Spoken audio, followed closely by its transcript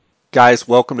Guys,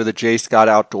 welcome to the J. Scott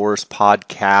Outdoors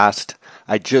podcast.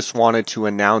 I just wanted to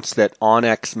announce that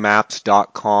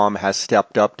onxmaps.com has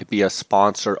stepped up to be a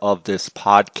sponsor of this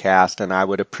podcast, and I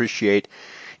would appreciate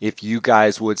if you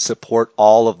guys would support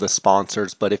all of the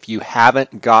sponsors. But if you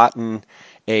haven't gotten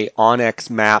a onX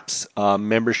Maps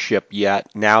membership yet,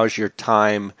 now's your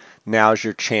time, now's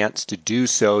your chance to do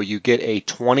so. You get a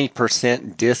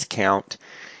 20% discount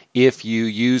if you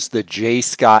use the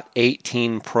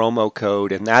JScott18 promo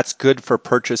code, and that's good for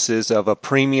purchases of a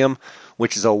premium,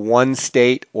 which is a one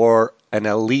state, or an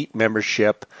elite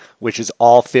membership, which is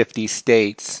all 50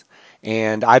 states.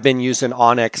 And I've been using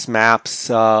onX Maps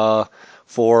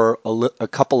for a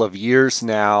couple of years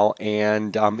now,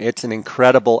 and it's an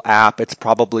incredible app. It's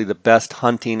probably the best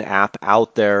hunting app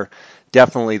out there,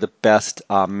 definitely the best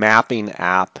mapping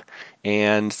app.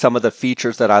 And some of the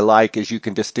features that I like is you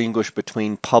can distinguish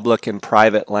between public and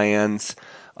private lands.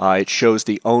 It shows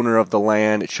the owner of the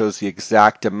land. It shows the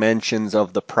exact dimensions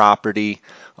of the property,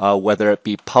 whether it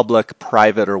be public,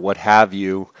 private, or what have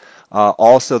you.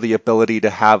 Also, the ability to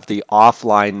have the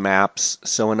offline maps.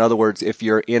 So in other words, if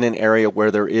you're in an area where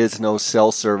there is no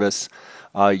cell service,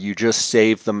 you just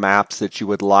save the maps that you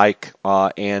would like,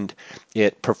 and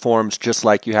it performs just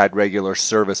like you had regular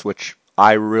service, which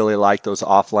I really like those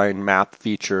offline map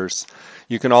features.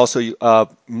 You can also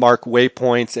mark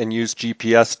waypoints and use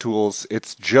GPS tools.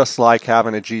 It's just like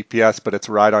having a GPS, but it's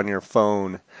right on your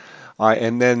phone.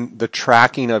 And then the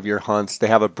tracking of your hunts, they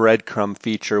have a breadcrumb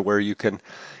feature where you can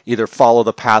either follow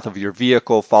the path of your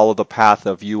vehicle, follow the path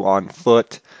of you on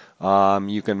foot.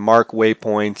 You can mark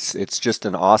waypoints. It's just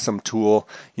an awesome tool.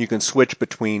 You can switch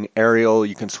between aerial,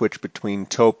 you can switch between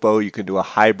topo, you can do a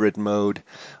hybrid mode.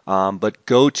 But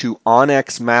go to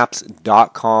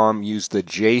onxmaps.com, use the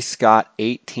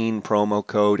JScott18 promo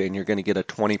code, and you're going to get a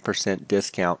 20%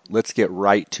 discount. Let's get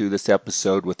right to this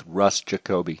episode with Russ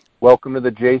Jacoby. Welcome to the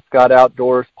J. Scott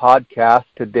Outdoors podcast.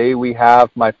 Today we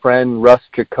have my friend Russ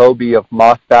Jacoby of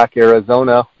Mossback,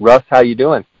 Arizona. Russ, how you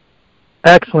doing?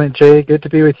 Excellent, Jay. Good to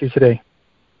be with you today.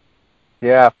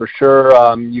 Yeah, for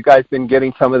sure. You guys been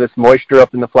getting some of this moisture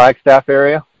up in the Flagstaff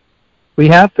area? We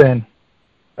have been.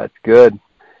 That's good.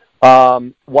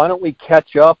 Why don't we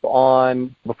catch up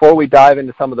on, before we dive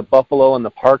into some of the buffalo and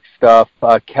the park stuff,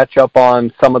 catch up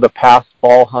on some of the past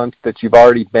fall hunts that you've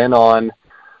already been on.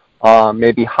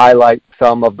 Maybe highlight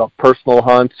some of the personal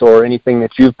hunts or anything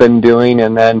that you've been doing,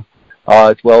 and then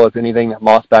as well as anything that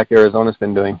Mossback, Arizona's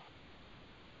been doing.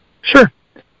 Sure.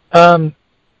 I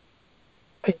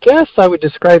guess I would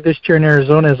describe this year in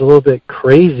Arizona as a little bit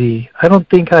crazy. I don't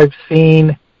think I've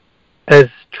seen as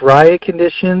dry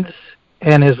conditions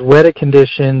and as wet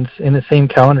conditions in the same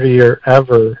calendar year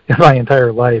ever in my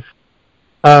entire life.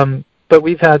 But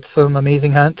we've had some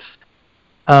amazing hunts.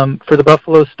 For the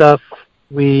buffalo stuff,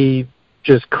 we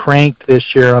just cranked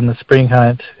this year on the spring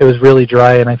hunt. It was really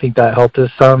dry, and I think that helped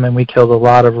us some, and we killed a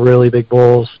lot of really big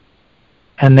bulls.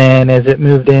 And then as it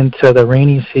moved into the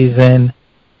rainy season,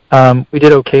 we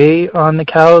did okay on the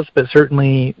cows, but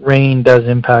certainly rain does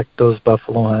impact those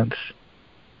buffalo hunts.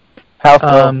 How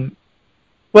so?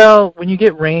 Well, when you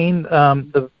get rain,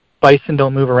 the bison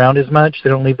don't move around as much. They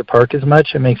don't leave the park as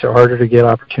much. It makes it harder to get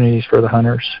opportunities for the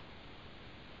hunters.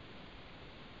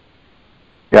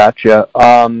 Gotcha.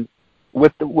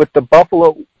 With the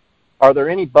buffalo, are there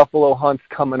any buffalo hunts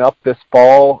coming up this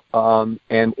fall?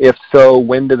 And if so,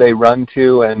 when do they run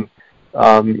to? And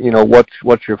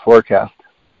what's your forecast?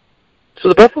 So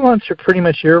the buffalo hunts are pretty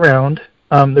much year round.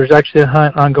 There's actually a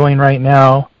hunt ongoing right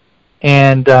now,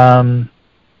 and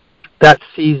that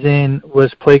season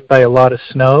was plagued by a lot of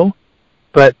snow,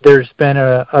 but there's been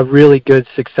a really good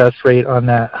success rate on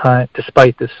that hunt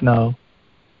despite the snow.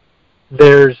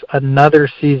 There's another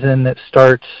season that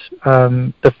starts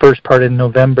the first part in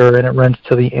November, and it runs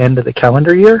to the end of the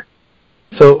calendar year.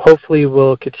 So hopefully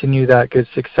we'll continue that good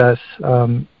success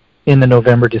in the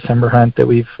November-December hunt that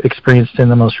we've experienced in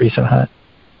the most recent hunt.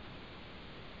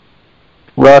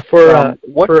 Russ, for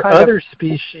other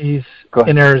species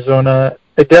in Arizona,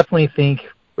 I definitely think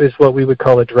is what we would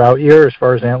call a drought year as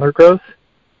far as antler growth.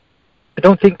 I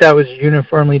don't think that was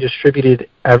uniformly distributed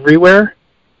everywhere.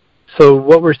 So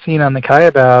what we're seeing on the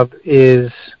Kaibab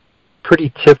is pretty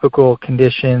typical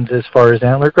conditions as far as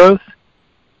antler growth,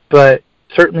 but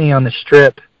certainly on the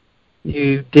strip,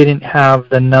 you didn't have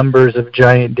the numbers of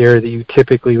giant deer that you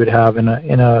typically would have in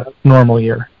a normal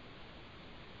year.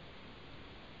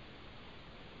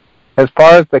 As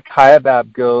far as the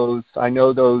Kaibab goes, I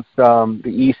know those the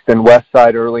east and west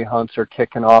side early hunts are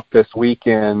kicking off this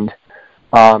weekend.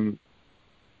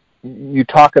 You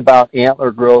talk about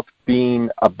antler growth being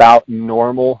about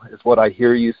normal, is what I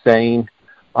hear you saying.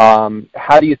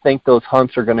 How do you think those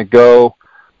hunts are going to go?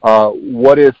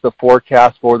 What is the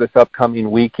forecast for this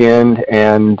upcoming weekend?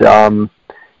 And there's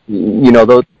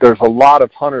a lot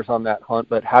of hunters on that hunt,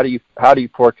 but how do you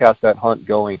forecast that hunt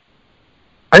going?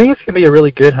 I think it's going to be a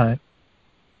really good hunt.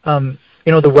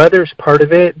 The weather's part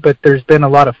of it, but there's been a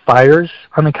lot of fires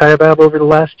on the Kaibab over the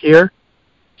last year.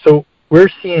 So we're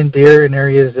seeing deer in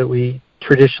areas that we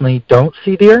traditionally don't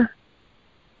see deer.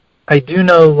 I do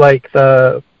know, like,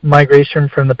 the migration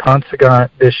from the Paunsaugunt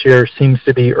this year seems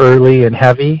to be early and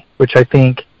heavy, which I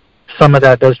think some of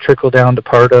that does trickle down to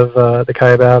part of the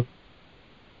Kaibab.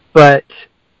 But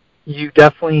you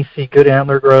definitely see good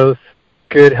antler growth,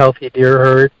 good healthy deer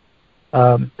herd.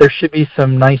 There should be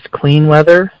some nice clean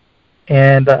weather,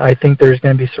 and I think there's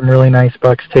going to be some really nice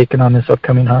bucks taken on this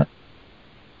upcoming hunt.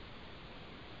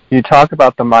 You talk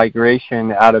about the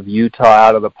migration out of Utah,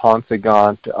 out of the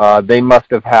Paunsaugunt. They must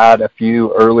have had a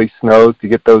few early snows to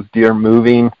get those deer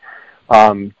moving.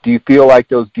 Do you feel like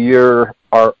those deer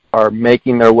are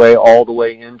making their way all the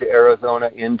way into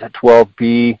Arizona, into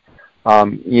 12B,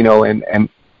 and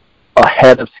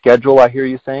ahead of schedule, I hear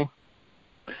you saying?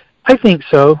 I think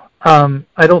so.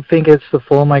 I don't think it's the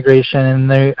full migration,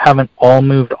 and they haven't all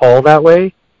moved all that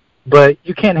way. But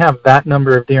you can't have that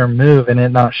number of deer move and it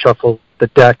not shuffle the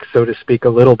deck, so to speak, a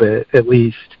little bit, at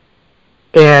least.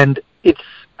 And it's,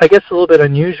 I guess, a little bit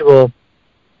unusual.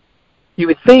 You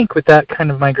would think with that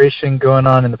kind of migration going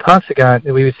on in the Paunsaugunt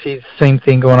that we would see the same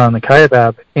thing going on in the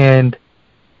Kaibab. And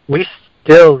we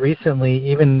still recently,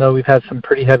 even though we've had some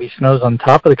pretty heavy snows on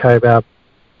top of the Kaibab,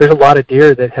 there's a lot of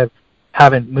deer that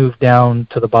haven't moved down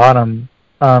to the bottom.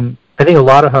 I think a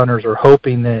lot of hunters are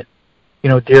hoping that,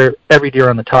 every deer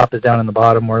on the top is down in the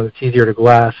bottom where it's easier to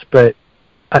glass, but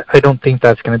I don't think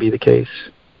that's going to be the case.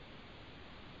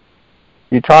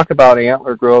 You talk about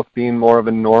antler growth being more of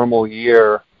a normal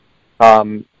year.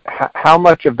 How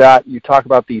much of that, you talk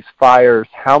about these fires,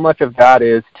 how much of that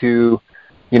is to,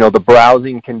 the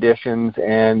browsing conditions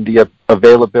and the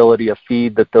availability of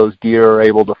feed that those deer are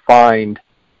able to find,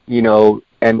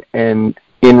 and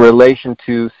in relation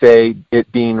to, say,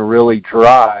 it being really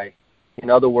dry?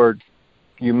 In other words,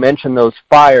 you mentioned those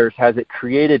fires. Has it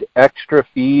created extra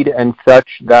feed and such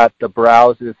that the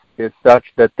browse is such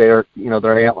that their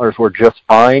antlers were just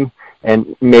fine,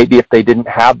 and maybe if they didn't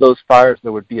have those fires,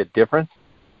 there would be a difference?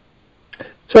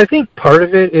 So I think part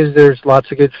of it is there's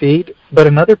lots of good feed, but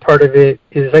another part of it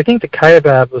is I think the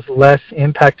Kaibab was less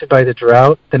impacted by the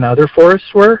drought than other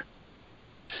forests were.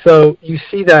 So you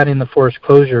see that in the forest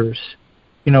closures.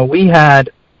 We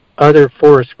had other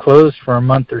forests closed for a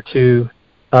month or two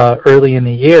early in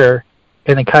the year,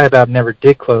 and the Kaibab never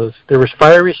did close. There was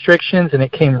fire restrictions, and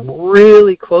it came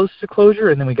really close to closure,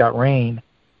 and then we got rain.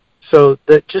 So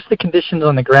just the conditions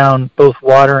on the ground, both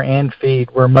water and feed,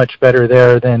 were much better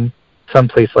there than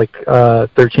someplace like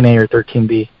 13A or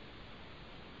 13B.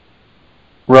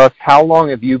 Russ, how long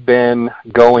have you been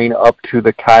going up to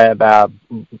the Kaibab,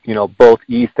 both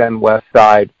east and west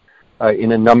side,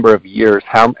 in a number of years?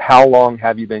 How long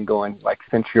have you been going? Like,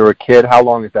 since you were a kid, how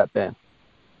long has that been?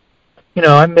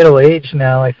 I'm middle-aged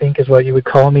now, I think is what you would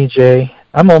call me, Jay.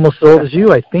 I'm almost as old as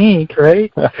you, I think,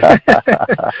 right?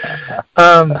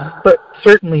 But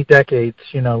certainly decades,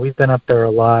 we've been up there a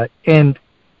lot. And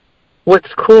what's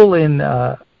cool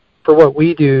for what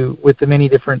we do with the many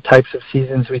different types of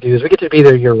seasons we do is we get to be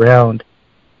there year-round.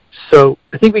 So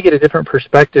I think we get a different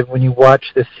perspective when you watch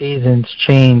the seasons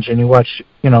change and you watch,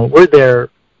 we're there.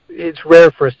 It's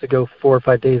rare for us to go 4 or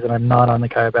 5 days that I'm not on the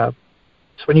Kaibab.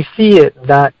 So when you see it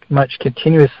that much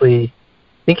continuously, I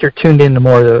think you're tuned into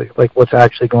more to like what's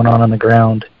actually going on the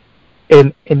ground.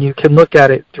 And you can look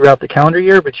at it throughout the calendar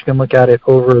year, but you can look at it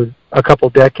over a couple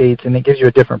decades, and it gives you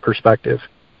a different perspective.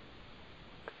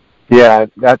 Yeah,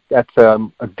 that's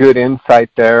a good insight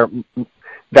there.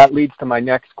 That leads to my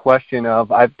next question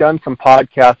of, I've done some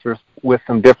podcasts with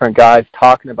some different guys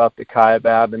talking about the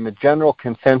Kaibab, and the general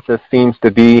consensus seems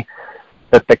to be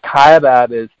that the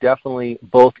Kaibab is definitely,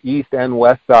 both east and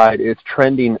west side, is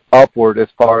trending upward as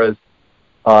far as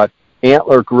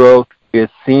antler growth. It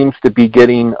seems to be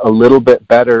getting a little bit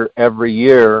better every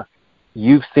year.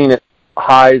 You've seen it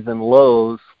highs and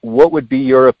lows. What would be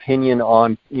your opinion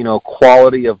on,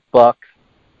 quality of bucks,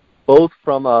 both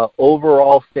from a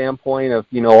overall standpoint of,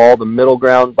 all the middle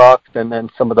ground bucks and then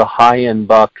some of the high-end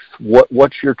bucks?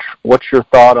 What's your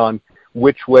thought on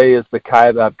which way is the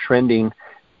Kaibab trending?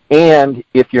 And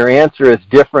if your answer is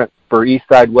different for east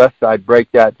side, west side,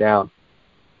 break that down.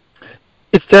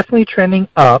 It's definitely trending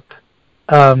up.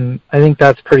 I think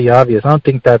that's pretty obvious. I don't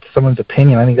think that's someone's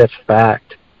opinion. I think that's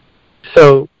fact.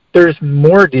 So there's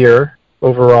more deer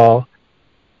overall,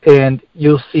 and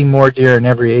you'll see more deer in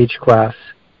every age class.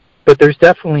 but there's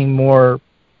definitely more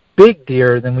big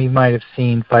deer than we might have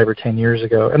seen 5 or 10 years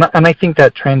ago. And I think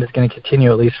that trend is going to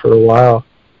continue at least for a while.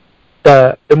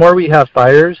 The more we have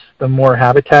fires, the more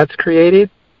habitats created,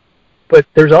 but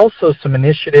there's also some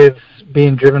initiatives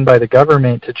being driven by the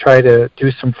government to try to do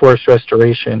some forest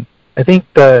restoration. I think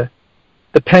the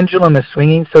pendulum is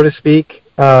swinging, so to speak.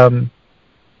 A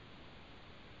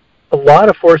lot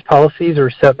of forest policies are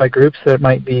set by groups that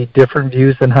might be different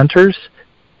views than hunters,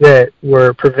 that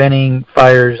were preventing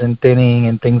fires and thinning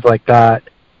and things like that.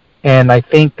 And I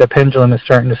think the pendulum is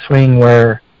starting to swing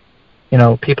where,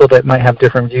 people that might have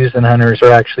different views than hunters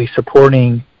are actually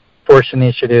supporting forest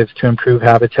initiatives to improve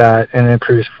habitat and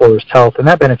improve forest health, and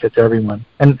that benefits everyone.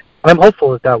 And I'm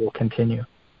hopeful that will continue.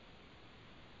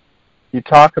 You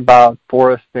talk about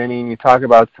forest thinning, you talk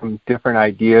about some different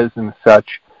ideas and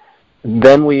such.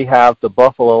 Then we have the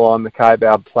buffalo on the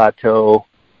Kaibab Plateau.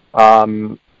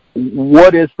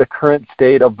 What is the current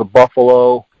state of the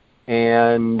buffalo?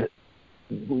 And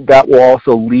that will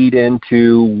also lead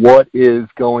into what is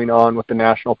going on with the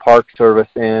National Park Service.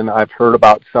 And I've heard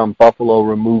about some buffalo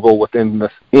removal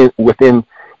inside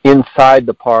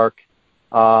the park,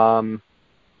 some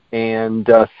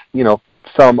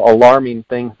alarming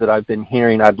things that I've been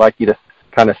hearing. I'd like you to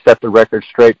kind of set the record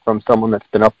straight from someone that's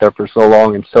been up there for so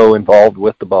long and so involved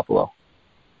with the buffalo.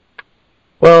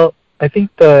 Well, I think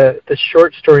the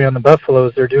short story on the buffalo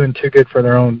is they're doing too good for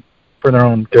their own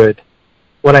good.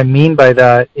 What I mean by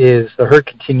that is the herd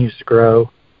continues to grow,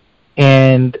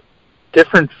 and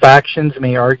different factions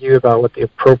may argue about what the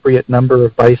appropriate number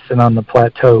of bison on the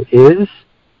plateau is,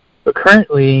 but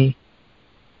currently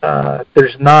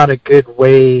there's not a good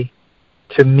way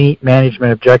to meet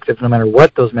management objectives no matter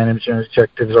what those management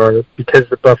objectives are, because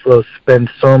the buffalo spend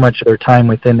so much of their time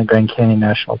within the Grand Canyon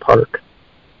National Park.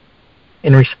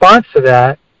 In response to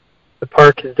that, the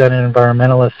park has done an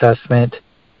environmental assessment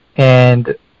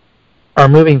and are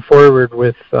moving forward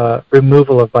with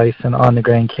removal of bison on the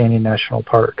Grand Canyon National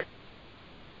Park.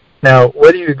 Now,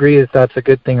 whether you agree that that's a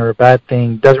good thing or a bad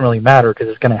thing doesn't really matter, because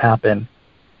it's going to happen.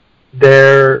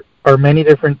 There are many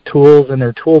different tools in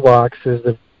their toolbox, is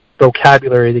the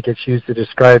vocabulary that gets used to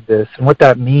describe this. And what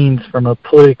that means from a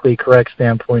politically correct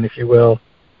standpoint, if you will,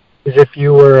 is if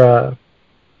you were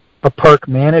a park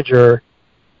manager,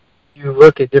 you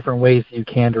look at different ways that you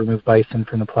can to remove bison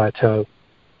from the plateau.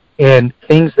 And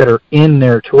things that are in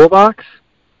their toolbox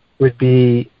would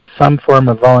be some form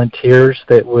of volunteers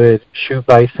that would shoot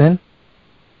bison.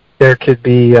 There could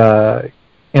be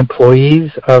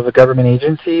employees of a government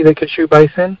agency that could shoot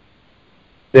bison.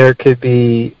 There could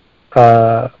be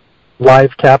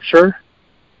live capture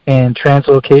and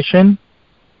translocation.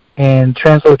 And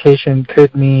translocation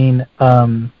could mean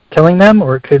killing them,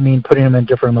 or it could mean putting them in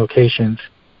different locations.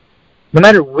 No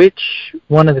matter which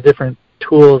one of the different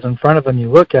tools in front of them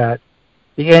you look at,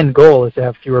 the end goal is to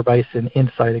have fewer bison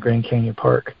inside the Grand Canyon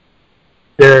Park.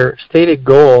 Their stated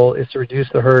goal is to reduce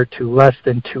the herd to less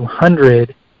than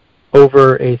 200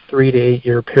 over a 3 to 8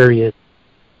 year period.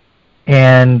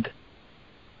 And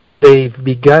they've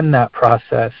begun that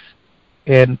process.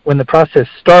 And when the process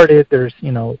started, there's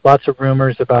lots of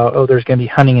rumors about, there's going to be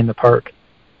hunting in the park.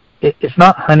 It's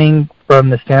not hunting from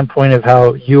the standpoint of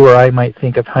how you or I might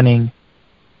think of hunting,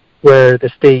 where the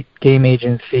state game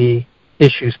agency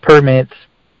issues permits,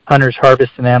 hunters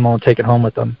harvest an animal and take it home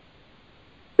with them.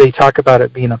 They talk about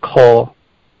it being a cull,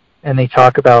 and they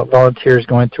talk about volunteers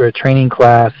going through a training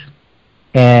class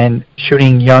and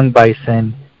shooting young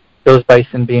bison, those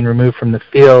bison being removed from the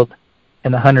field,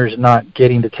 and the hunters not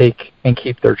getting to take and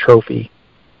keep their trophy.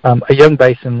 A young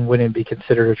bison wouldn't be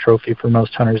considered a trophy for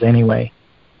most hunters anyway.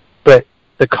 But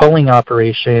the culling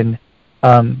operation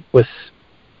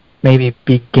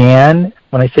began.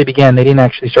 When I say began, they didn't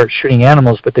actually start shooting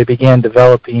animals, but they began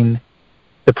developing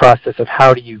the process of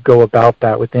how do you go about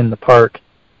that within the park.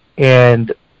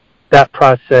 And that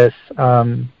process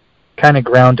kind of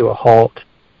ground to a halt.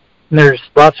 And there's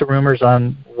lots of rumors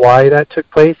on why that took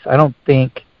place. I don't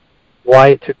think why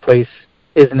it took place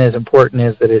isn't as important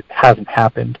as that it hasn't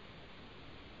happened.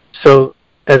 So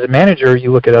as a manager,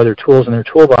 you look at other tools in their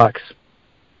toolbox.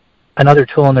 Another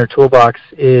tool in their toolbox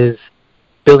is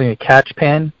building a catch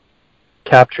pen,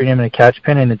 capturing them in a catch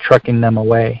pen, and then trucking them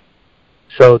away.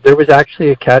 So there was actually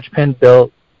a catch pen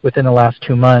built within the last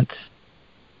 2 months,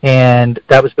 and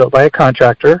that was built by a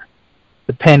contractor.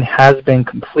 The pen has been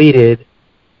completed.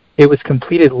 It was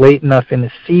completed late enough in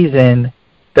the season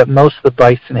that most of the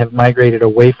bison have migrated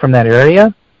away from that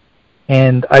area,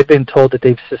 and I've been told that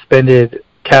they've suspended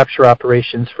capture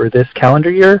operations for this calendar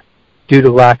year due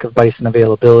to lack of bison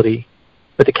availability.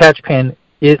 But the catch pen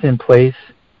is in place,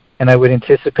 and I would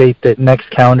anticipate that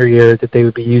next calendar year that they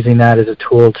would be using that as a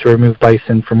tool to remove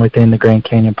bison from within the Grand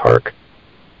Canyon Park.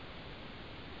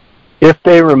 If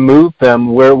they remove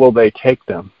them, where will they take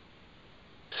them?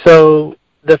 So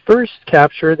the first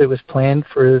capture that was planned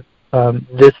for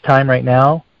this time right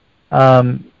now,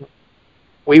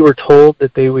 we were told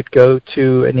that they would go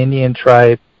to an Indian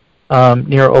tribe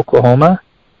near Oklahoma,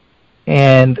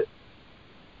 and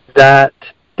that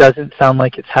doesn't sound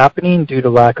like it's happening due to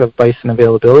lack of bison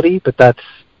availability, but that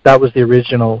was the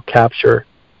original capture.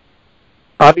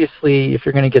 Obviously, if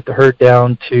you're going to get the herd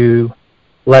down to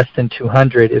less than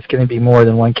 200, it's going to be more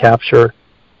than one capture.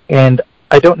 And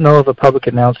I don't know of a public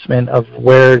announcement of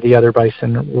where the other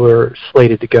bison were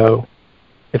slated to go.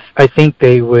 I think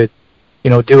they would,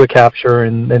 do a capture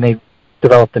and then they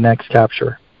develop the next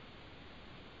capture.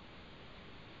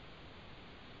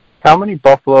 How many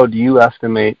buffalo do you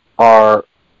estimate are,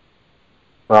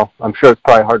 well, I'm sure it's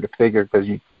probably hard to figure because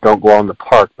you don't go on the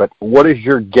park, but what is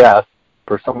your guess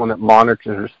for someone that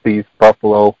monitors these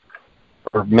buffalo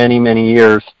for many, many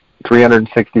years,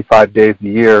 365 days a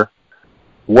year?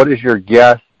 What is your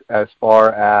guess as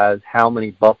far as how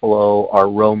many buffalo are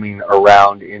roaming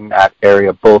around in that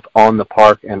area, both on the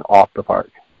park and off the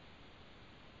park?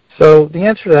 So the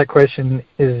answer to that question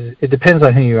is it depends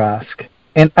on who you ask.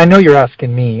 And I know you're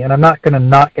asking me, and I'm not going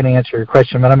to answer your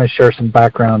question, but I'm going to share some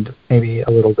background maybe a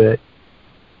little bit.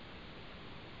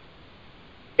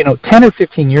 10 or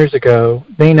 15 years ago,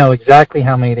 they know exactly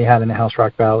how many they had in the House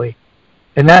Rock Valley.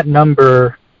 And that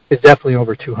number is definitely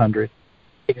over 200.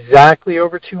 Exactly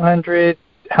over 200,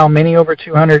 how many over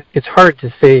 200, it's hard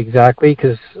to say exactly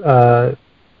because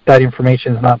that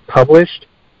information is not published,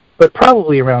 but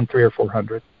probably around 300 or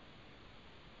 400.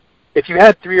 If you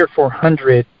had 300 or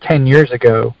 400 10 years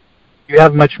ago, you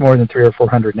have much more than 300 or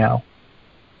 400 now.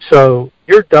 So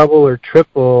you're double or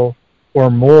triple or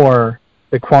more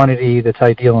the quantity that's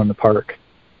ideal in the park.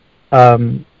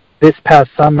 This past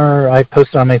summer, I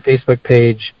posted on my Facebook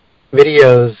page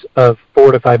videos of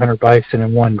 400 to 500 bison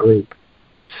in one group.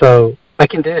 So I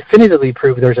can definitively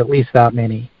prove there's at least that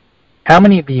many. How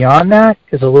many beyond that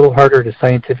is a little harder to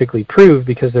scientifically prove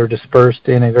because they're dispersed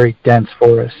in a very dense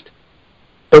forest.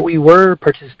 But we were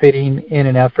participating in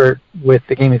an effort with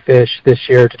the Game and Fish this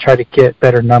year to try to get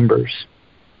better numbers.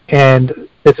 And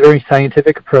it's a very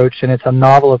scientific approach, and it's a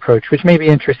novel approach, which may be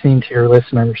interesting to your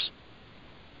listeners.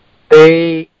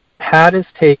 They had us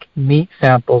take meat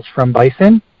samples from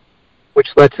bison, which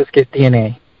lets us get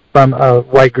DNA from a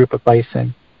wide group of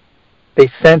bison.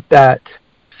 They sent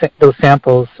those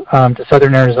samples to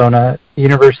Southern Arizona. The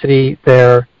university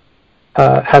there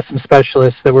has some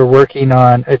specialists that were working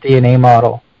on a DNA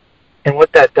model. And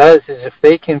what that does is if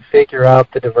they can figure out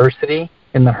the diversity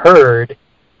in the herd,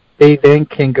 they then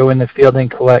can go in the field and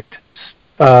collect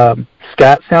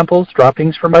scat samples,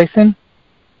 droppings from bison.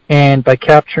 And by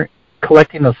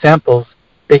collecting those samples,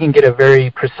 they can get a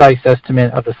very precise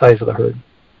estimate of the size of the herd,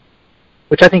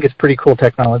 which I think is pretty cool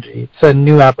technology. It's a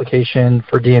new application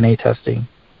for DNA testing.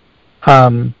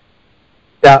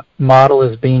 That model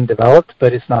is being developed,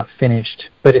 but it's not finished.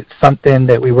 But it's something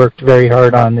that we worked very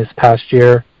hard on this past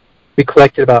year. We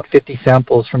collected about 50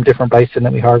 samples from different bison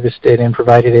that we harvested and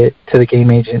provided it to the game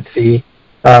agency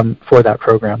for that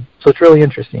program. So it's really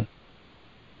interesting.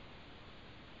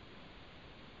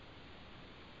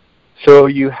 So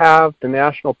you have the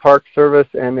National Park Service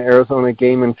and the Arizona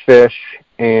Game and Fish,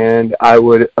 and I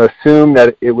would assume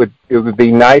that it would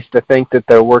be nice to think that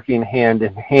they're working hand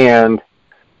in hand,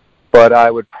 but I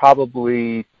would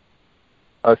probably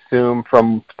assume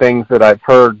from things that I've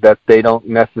heard that they don't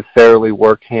necessarily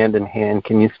work hand in hand.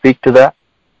 Can you speak to that?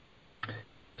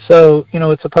 So,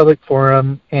 it's a public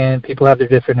forum, and people have their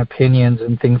different opinions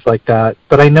and things like that.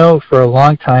 But I know for a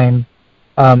long time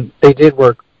they did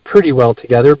work pretty well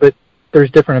together, but there's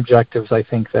different objectives, I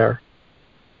think, there.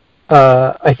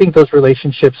 I think those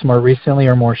relationships more recently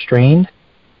are more strained,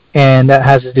 and that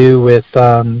has to do with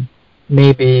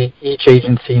maybe each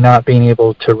agency not being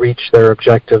able to reach their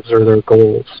objectives or their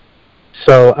goals.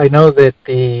 So I know that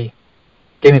the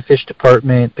Game and Fish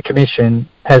Department, the Commission,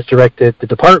 has directed the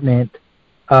department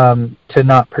to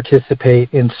not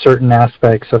participate in certain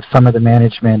aspects of some of the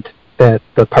management that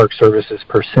the Park Service is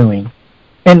pursuing,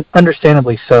 and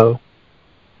understandably so.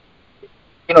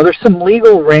 There's some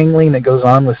legal wrangling that goes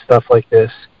on with stuff like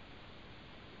this.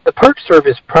 The Park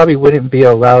Service probably wouldn't be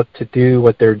allowed to do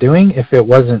what they're doing if it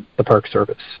wasn't the Park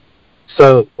Service.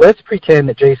 So let's pretend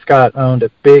that Jay Scott owned a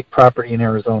big property in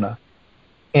Arizona,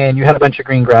 and you had a bunch of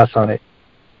green grass on it.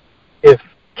 If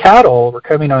cattle were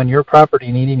coming on your property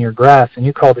and eating your grass, and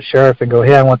you call the sheriff and go,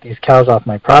 hey, I want these cows off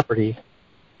my property,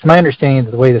 it's my understanding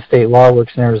that the way the state law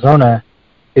works in Arizona,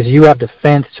 is you have the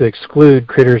fence to exclude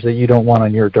critters that you don't want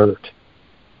on your dirt.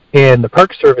 And the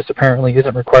Park Service apparently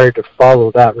isn't required to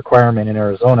follow that requirement in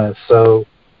Arizona. So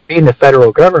being the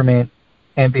federal government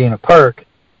and being a park,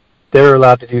 they're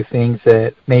allowed to do things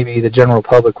that maybe the general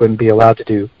public wouldn't be allowed to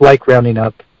do, like rounding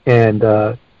up and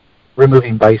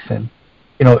removing bison.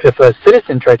 You know, if a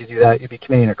citizen tried to do that, you'd be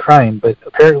committing a crime. But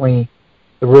apparently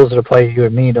the rules that apply to you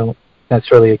and me don't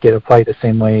necessarily get applied the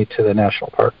same way to the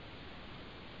national park.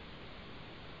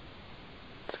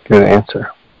 That's a good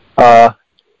answer.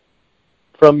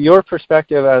 From your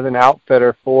perspective as an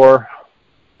outfitter for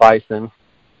bison,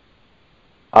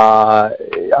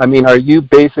 I mean, are you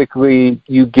basically,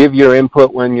 you give your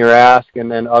input when you're asked,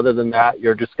 and then other than that,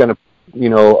 you're just going to, you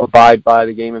know, abide by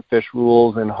the game and fish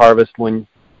rules and harvest when,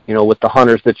 you know, with the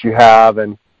hunters that you have,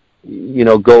 and, you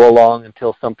know, go along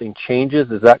until something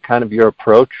changes? Is that kind of your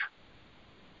approach?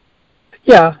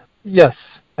 Yes.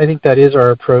 I think that is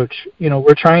our approach. You know,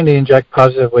 we're trying to inject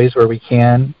positive ways where we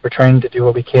can. We're trying to do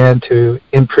what we can to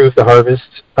improve the harvest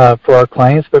for our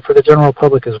clients, but for the general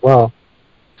public as well.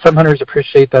 Some hunters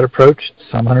appreciate that approach.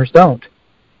 Some hunters don't.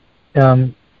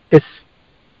 It's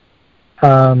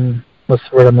what's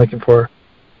the word I'm looking for?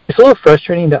 It's a little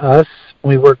frustrating to us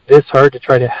when we work this hard to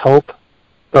try to help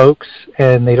folks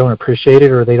and they don't appreciate it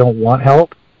or they don't want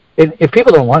help. And if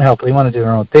people don't want help, they want to do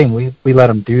their own thing, we let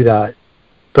them do that.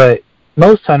 But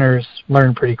most hunters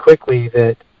learn pretty quickly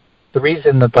that the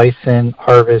reason the bison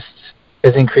harvest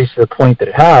has increased to the point that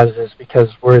it has is because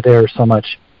we're there so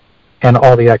much and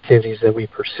all the activities that we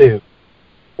pursue.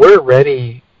 We're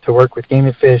ready to work with Game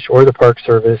and Fish or the Park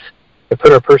Service to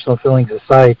put our personal feelings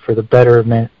aside for the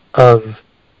betterment of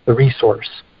the resource.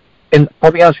 And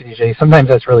I'll be honest with you, Jay, sometimes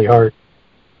that's really hard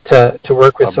to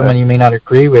work with someone you may not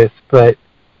agree with, but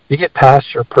you get past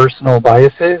your personal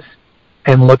biases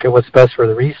and look at what's best for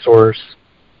the resource.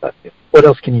 What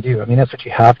else can you do? I mean, that's what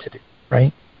you have to do,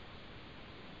 right?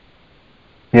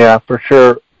 Yeah, for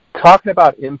sure. Talking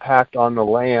about impact on the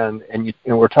land, and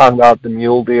we're talking about the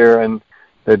mule deer and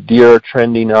the deer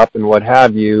trending up and what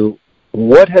have you.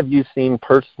 What have you seen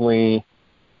personally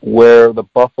where the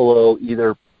buffalo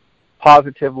either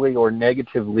positively or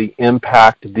negatively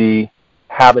impact the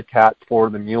habitat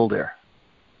for the mule deer?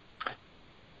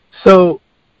 So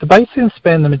the bison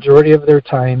spend the majority of their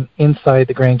time inside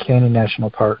the Grand Canyon National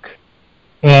Park.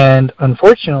 And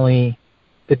unfortunately,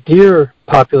 the deer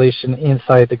population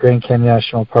inside the Grand Canyon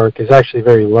National Park is actually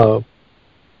very low.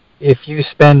 If you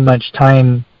spend much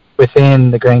time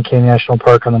within the Grand Canyon National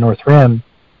Park on the North Rim,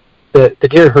 the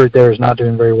deer herd there is not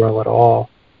doing very well at all.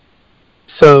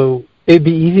 So it'd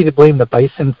be easy to blame the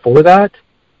bison for that,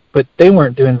 but they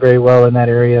weren't doing very well in that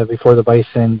area before the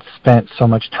bison spent so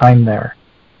much time there.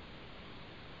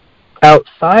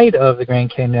 Outside of the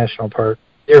Grand Canyon National Park,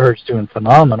 deer herd's doing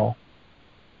phenomenal.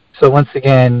 So once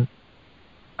again,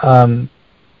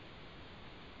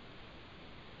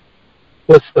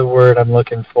 what's the word I'm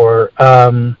looking for?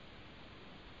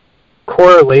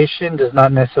 Correlation does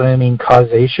not necessarily mean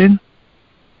causation.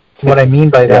 What I mean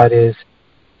by that is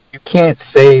you can't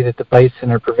say that the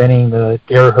bison are preventing the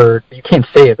deer herd. You can't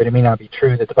say it, but it may not be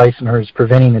true that the bison herd is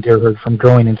preventing the deer herd from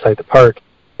growing inside the park.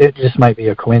 It just might be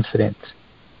a coincidence.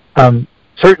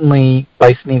 Certainly,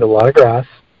 bison eat a lot of grass,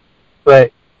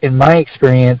 but in my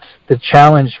experience, the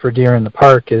challenge for deer in the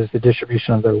park is the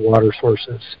distribution of their water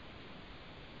sources.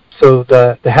 So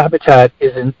the habitat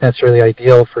isn't necessarily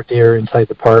ideal for deer inside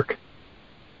the park.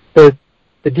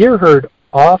 The deer herd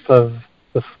off of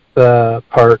the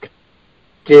park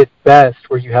get best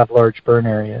where you have large burn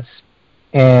areas.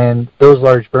 And those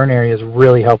large burn areas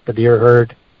really help the deer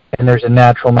herd, and there's a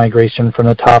natural migration from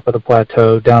the top of the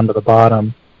plateau down to the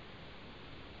bottom.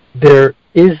 There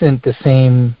isn't the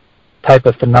same type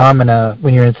of phenomena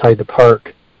when you're inside the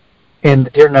park, and the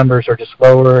deer numbers are just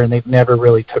lower and they've never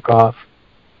really took off.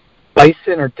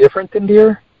 Bison are different than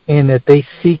deer in that they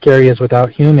seek areas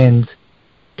without humans,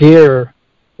 deer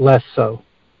less so.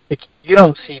 You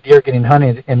don't see deer getting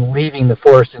hunted and leaving the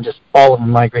forest and just all of them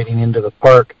migrating into the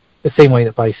park the same way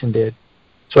that bison did.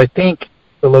 So I think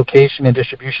the location and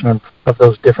distribution of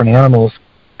those different animals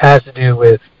has to do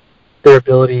with their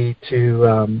ability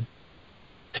to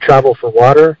travel for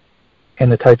water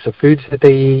and the types of foods that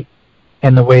they eat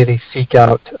and the way they seek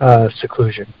out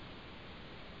seclusion.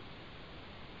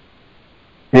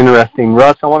 Interesting.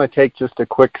 Russ, I want to take just a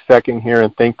quick second here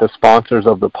and thank the sponsors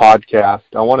of the podcast.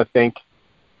 I want to thank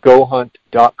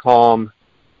GoHunt.com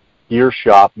Gear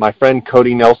Shop. My friend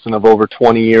Cody Nelson of over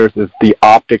 20 years is the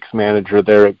optics manager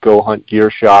there at GoHunt Gear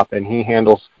Shop, and he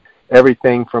handles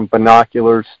everything from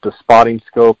binoculars to spotting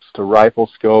scopes to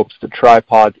rifle scopes to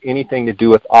tripods, anything to do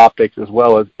with optics, as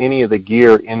well as any of the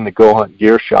gear in the GoHunt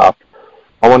Gear Shop.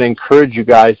 I want to encourage you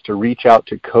guys to reach out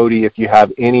to Cody if you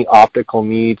have any optical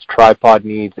needs, tripod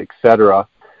needs, etc.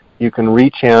 You can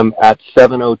reach him at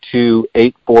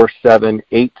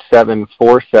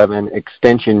 702-847-8747,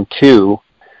 extension 2.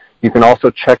 You can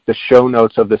also check the show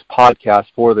notes of this podcast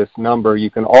for this number. You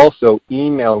can also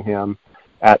email him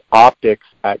at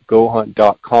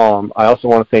optics@gohunt.com. I also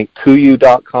want to thank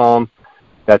KUIU.com.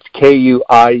 That's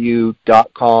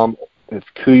KUIU.com. It's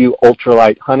KUIU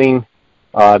Ultralight Hunting.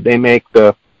 They make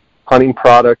the hunting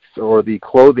products or the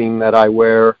clothing that I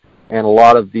wear and a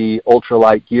lot of the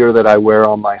ultralight gear that I wear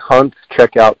on my hunts.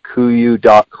 Check out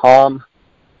KUIU.com.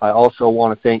 I also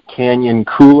want to thank Canyon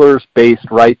Coolers, based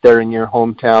right there in your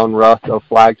hometown, Russ, of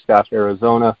Flagstaff,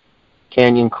 Arizona.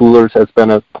 Canyon Coolers has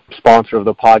been a sponsor of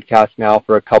the podcast now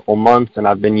for a couple months, and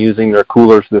I've been using their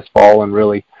coolers this fall and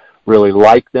really, really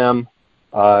like them.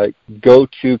 Go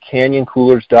to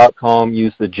canyoncoolers.com,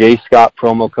 use the JScott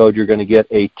promo code. You're going to get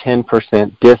a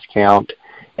 10% discount.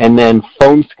 And then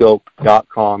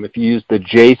phonescope.com. If you use the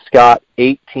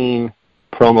JScott18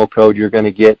 promo code, you're going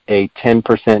to get a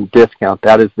 10% discount.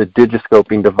 That is the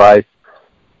digiscoping device.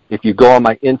 If you go on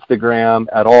my Instagram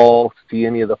at all, see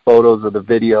any of the photos or the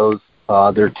videos,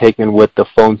 they're taken with the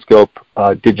PhoneScope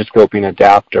digiscoping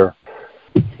adapter.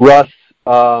 Russ,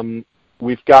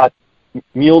 we've got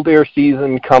mule deer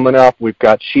season coming up. We've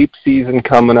got sheep season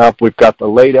coming up. We've got the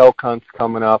late elk hunts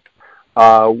coming up.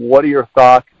 What are your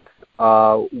thoughts?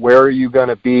 Where are you going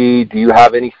to be? Do you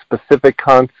have any specific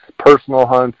hunts, personal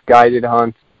hunts, guided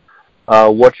hunts?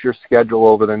 What's your schedule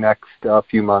over the next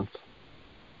few months?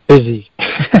 Busy.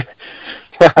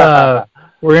 We're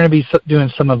going to be doing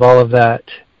some of all of that.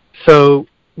 So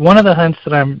one of the hunts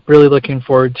that I'm really looking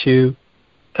forward to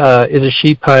is a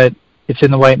sheep hunt. It's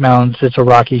in the White Mountains. It's a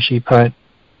rocky sheep hunt.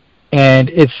 And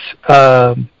it's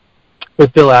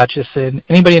with Bill Atchison.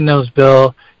 Anybody that knows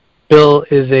Bill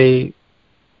is a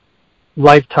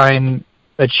lifetime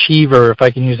achiever, if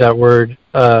I can use that word,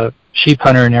 sheep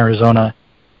hunter in Arizona.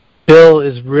 Bill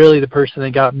is really the person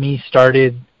that got me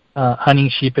started hunting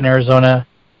sheep in Arizona.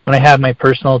 When I had my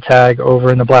personal tag over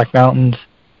in the Black Mountains,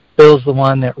 Bill's the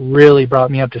one that really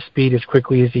brought me up to speed as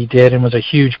quickly as he did and was a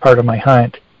huge part of my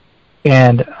hunt.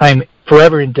 And I'm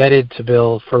forever indebted to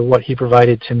Bill for what he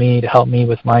provided to me to help me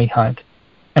with my hunt.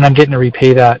 And I'm getting to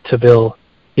repay that to Bill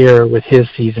here with his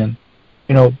season.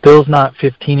 You know, Bill's not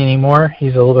 15 anymore.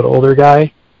 He's a little bit older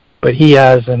guy, but he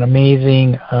has an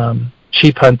amazing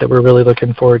sheep hunt that we're really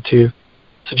looking forward to.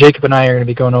 So Jacob and I are going to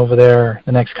be going over there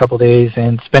the next couple of days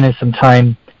and spending some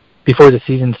time before the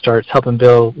season starts helping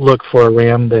Bill look for a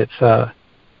ram that's the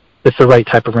right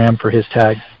type of ram for his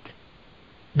tag.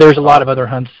 There's a lot of other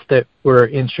hunts that we're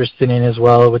interested in as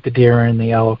well with the deer and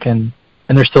the elk, and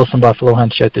there's still some buffalo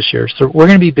hunts yet this year. So we're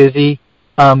going to be busy,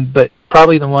 but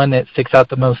probably the one that sticks out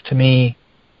the most to me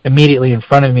immediately in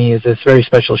front of me is this very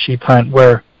special sheep hunt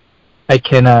where I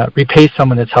can repay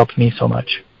someone that's helped me so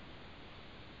much.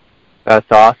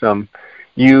 That's awesome.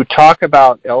 You talk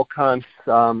about elk hunts.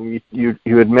 You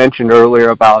had mentioned earlier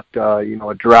about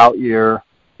a drought year,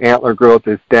 antler growth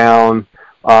is down.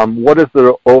 What is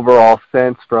the overall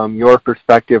sense from your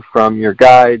perspective, from your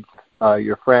guides,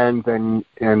 your friends, and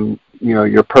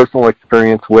your personal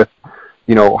experience with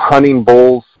hunting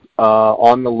bulls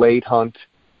on the late hunt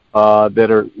that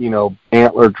are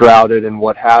antler droughted and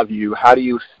what have you? How do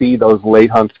you see those late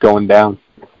hunts going down?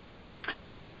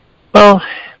 Well,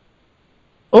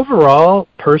 overall,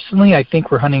 personally, I think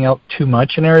we're hunting elk too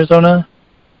much in Arizona.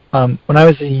 When I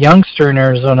was a youngster in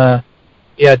Arizona,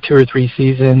 you had 2 or 3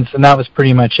 seasons, and that was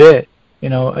pretty much it.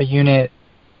 A unit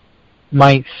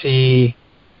might see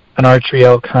an archery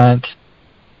elk hunt,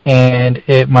 and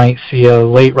it might see a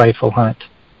late rifle hunt.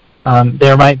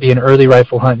 There might be an early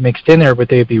rifle hunt mixed in there, but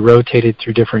they'd be rotated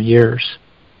through different years.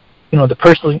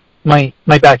 My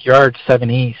backyard's 7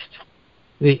 East.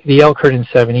 The elk herd in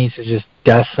 7 East is just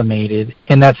decimated,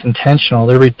 and that's intentional.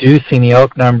 They're reducing the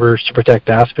elk numbers to protect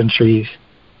aspen trees.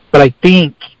 But I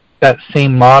think that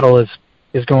same model is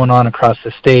going on across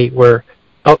the state where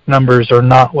elk numbers are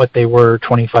not what they were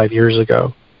 25 years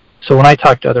ago. So when I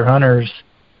talk to other hunters,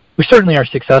 we certainly are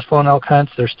successful in elk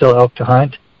hunts. There's still elk to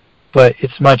hunt, but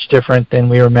it's much different than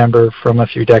we remember from a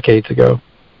few decades ago.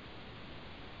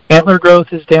 Antler growth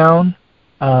is down.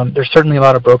 There's certainly a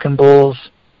lot of broken bulls.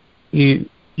 I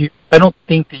don't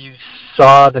think that you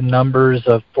saw the numbers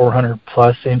of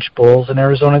 400-plus inch bulls in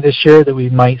Arizona this year that we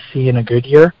might see in a good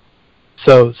year.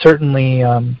 So certainly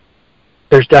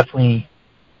there's definitely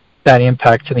that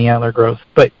impact to the antler growth.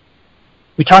 But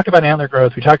we talk about antler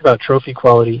growth, we talk about trophy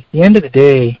quality. At the end of the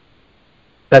day,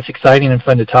 that's exciting and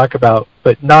fun to talk about,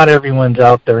 but not everyone's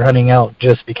out there hunting elk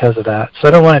just because of that. So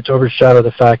I don't want it to overshadow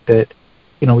the fact that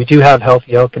we do have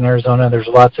healthy elk in Arizona. There's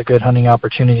lots of good hunting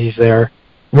opportunities there.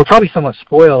 And we're probably somewhat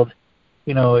spoiled.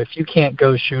 If you can't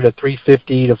go shoot a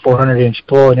 350 to 400-inch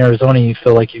bull in Arizona, you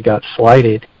feel like you got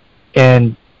slighted.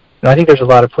 And I think there's a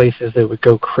lot of places that would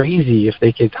go crazy if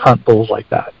they could hunt bulls like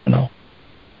that.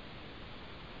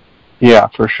 Yeah,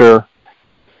 for sure.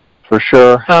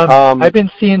 I've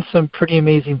been seeing some pretty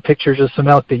amazing pictures of some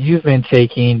elk that you've been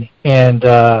taking, and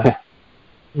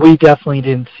we definitely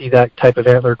didn't see that type of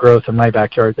antler growth in my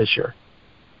backyard this year.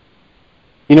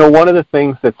 One of the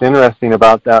things that's interesting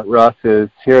about that, Russ, is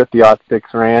here at the Ot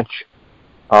 6 Ranch,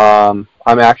 I'm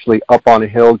actually up on a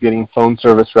hill getting phone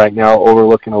service right now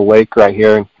overlooking a lake right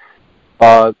here. And,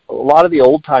 a lot of the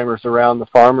old-timers around, the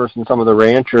farmers and some of the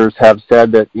ranchers, have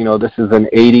said that, this is an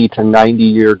 80 to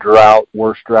 90-year drought,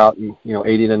 worst drought in,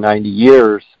 80 to 90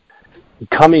 years.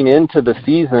 Coming into the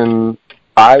season,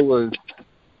 I was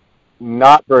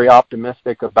not very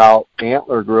optimistic about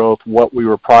antler growth, what we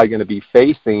were probably going to be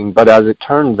facing. But as it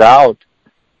turns out,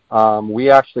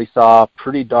 we actually saw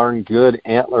pretty darn good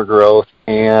antler growth.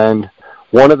 And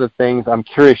one of the things, I'm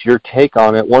curious your take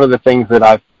on it, one of the things that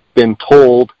I've been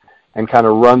told and kind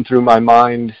of run through my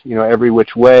mind, every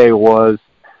which way, was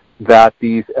that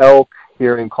these elk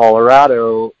here in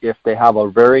Colorado, if they have a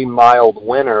very mild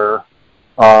winter,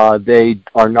 they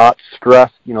are not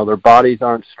stressed, their bodies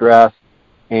aren't stressed,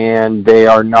 and they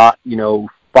are not,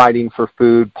 fighting for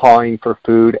food, pawing for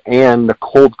food, and the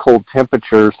cold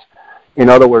temperatures, in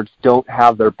other words, don't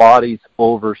have their bodies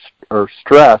over or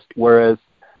stressed, whereas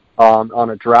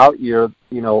on a drought year,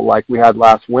 like we had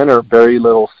last winter, very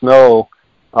little snow,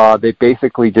 they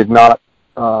basically did not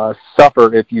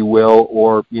suffer, if you will,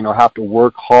 or, have to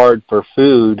work hard for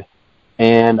food.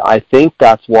 And I think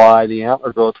that's why the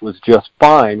antler growth was just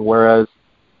fine. Whereas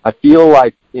I feel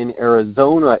like in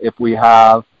Arizona, if we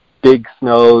have big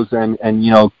snows and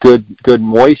good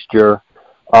moisture,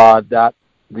 that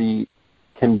the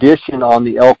condition on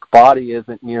the elk body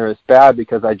isn't near as bad,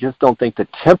 because I just don't think the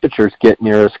temperatures get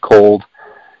near as cold.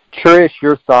 Curious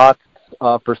your thoughts,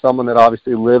 for someone that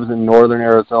obviously lives in northern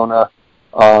Arizona,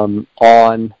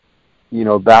 on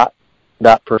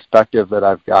that perspective that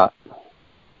I've got.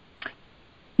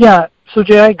 Yeah, so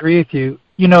Jay, I agree with you.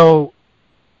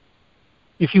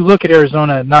 If you look at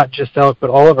Arizona, not just elk,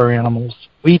 but all of our animals,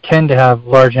 we tend to have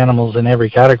large animals in every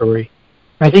category.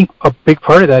 And I think a big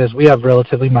part of that is we have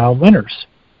relatively mild winters.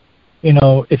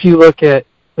 If you look at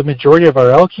the majority of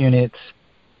our elk units,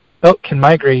 elk can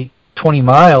migrate 20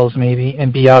 miles maybe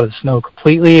and be out of the snow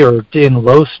completely or in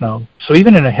low snow. So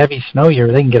even in a heavy snow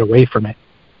year, they can get away from it.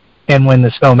 And when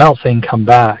the snow melts, they can come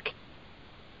back.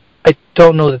 I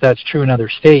don't know that that's true in other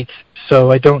states,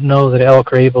 so I don't know that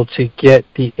elk are able to get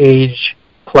the age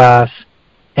class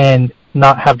and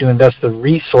not have to invest the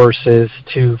resources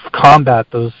to combat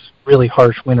those really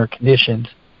harsh winter conditions.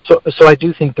 So I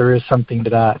do think there is something to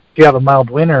that. If you have a mild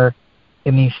winter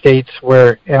in these states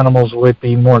where animals would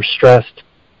be more stressed,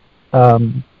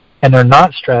 and they're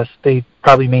not stressed, they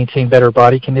probably maintain better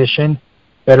body condition.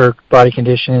 Better body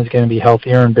condition is going to be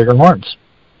healthier and bigger horns.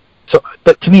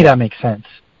 But to me, that makes sense.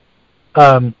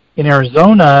 In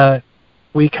Arizona,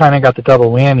 we kind of got the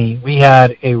double whammy. We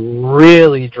had a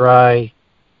really dry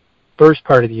first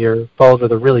part of the year, followed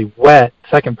with a really wet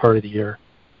second part of the year.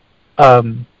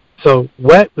 So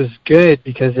wet was good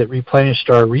because it replenished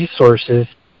our resources,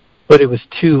 but it was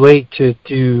too late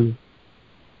to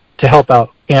help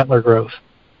out antler growth.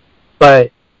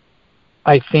 But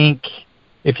I think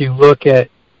if you look at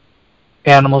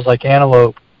animals like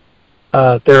antelope,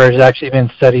 there has actually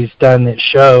been studies done that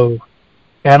show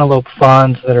antelope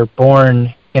fawns that are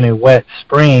born in a wet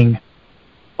spring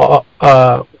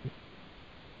are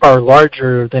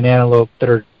larger than antelope that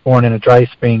are born in a dry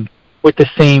spring, with the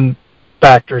same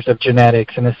factors of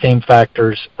genetics and the same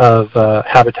factors of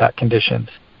habitat conditions.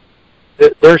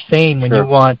 They're saying when you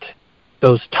want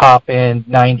those top-end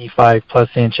 95-plus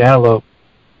inch antelope,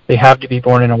 they have to be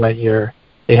born in a wet year,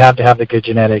 they have to have the good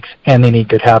genetics, and they need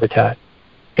good habitat.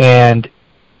 And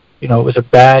it was a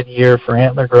bad year for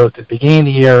antler growth at the beginning of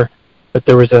the year, but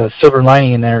there was a silver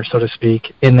lining in there, so to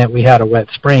speak, in that we had a wet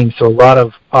spring. So a lot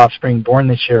of offspring born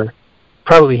this year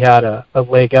probably had a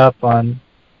leg up on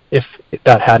if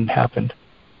that hadn't happened.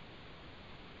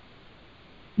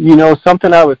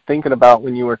 Something I was thinking about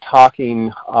when you were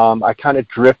talking, I kind of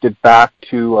drifted back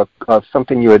to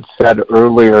something you had said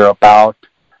earlier about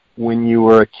when you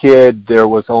were a kid, there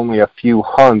was only a few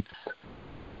hunts.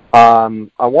 I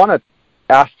want to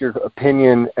ask your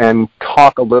opinion and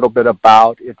talk a little bit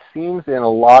about, it seems in a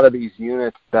lot of these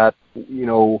units that,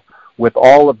 with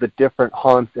all of the different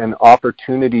hunts and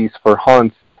opportunities for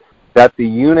hunts, that the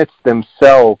units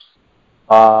themselves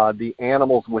the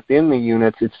animals within the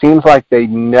units, it seems like they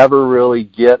never really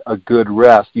get a good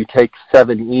rest. You take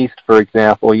 7 East, for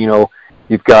example,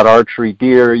 you've got archery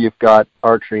deer, you've got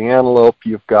archery antelope,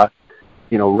 you've got,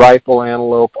 rifle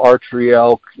antelope, archery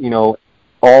elk,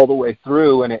 all the way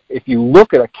through. And if you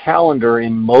look at a calendar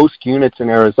in most units in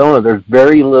Arizona, there's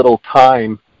very little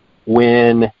time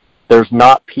when there's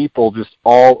not people just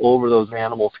all over those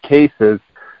animals' cases.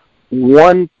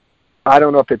 I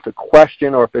don't know if it's a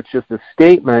question or if it's just a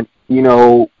statement.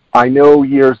 I know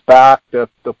years back the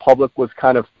public was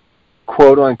kind of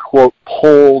quote unquote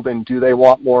polled, and do they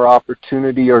want more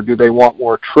opportunity or do they want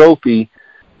more trophy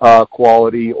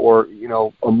quality, or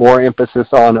a more emphasis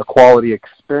on a quality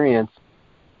experience.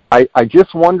 I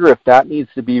just wonder if that needs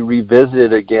to be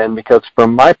revisited again, because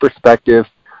from my perspective,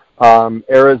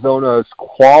 Arizona's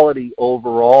quality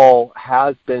overall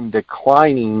has been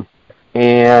declining,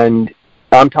 and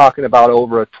I'm talking about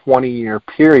over a 20-year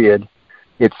period.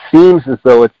 It seems as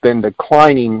though it's been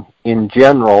declining in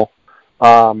general.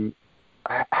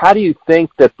 How do you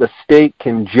think that the state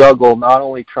can juggle not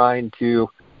only trying to,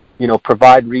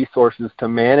 provide resources to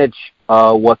manage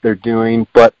what they're doing,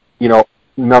 but,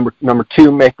 number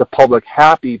two, make the public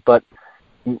happy, but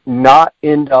not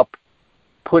end up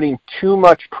putting too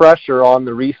much pressure on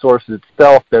the resource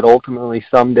itself that ultimately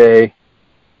someday,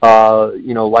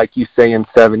 like you say in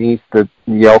 7 East, the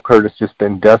elk herd has just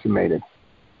been decimated?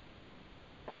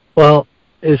 Well,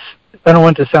 I don't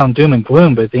want to sound doom and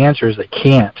gloom, but the answer is they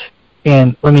can't.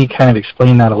 And let me kind of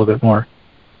explain that a little bit more.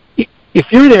 If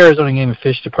you're the Arizona Game and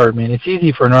Fish Department, it's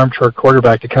easy for an armchair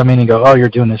quarterback to come in and go, oh, you're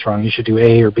doing this wrong. You should do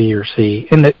A or B or C.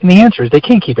 And the answer is they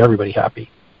can't keep everybody happy.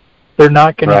 They're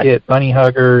not going to get bunny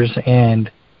huggers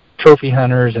and trophy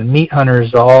hunters and meat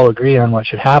hunters to all agree on what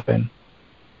should happen.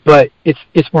 But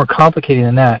it's more complicated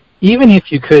than that. Even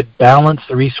if you could balance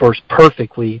the resource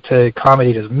perfectly to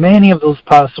accommodate as many of those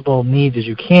possible needs as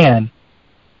you can,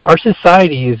 our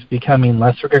society is becoming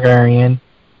less agrarian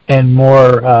and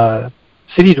more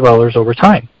city dwellers over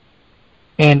time.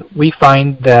 And we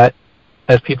find that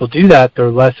as people do that, they're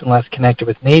less and less connected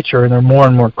with nature, and they're more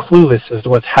and more clueless as to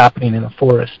what's happening in the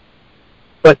forest.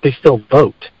 But they still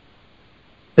vote.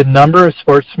 The number of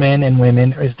sportsmen and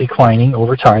women is declining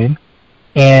over time,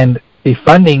 and the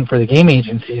funding for the game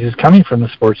agencies is coming from the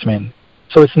sportsmen.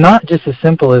 So it's not just as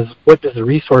simple as what does the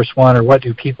resource want or what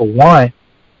do people want.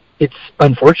 It's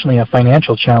unfortunately a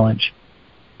financial challenge.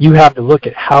 You have to look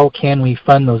at how can we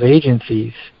fund those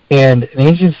agencies, and an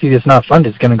agency that's not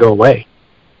funded is going to go away.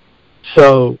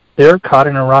 So they're caught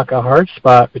in a hard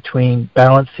spot between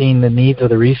balancing the needs of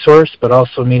the resource but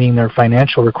also meeting their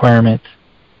financial requirements.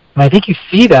 And I think you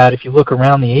see that if you look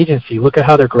around the agency. Look at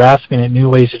how they're grasping at new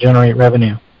ways to generate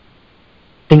revenue.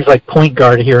 Things like Point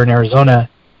Guard here in Arizona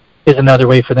is another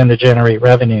way for them to generate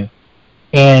revenue.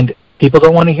 And people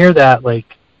don't want to hear that, like,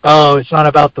 oh, it's not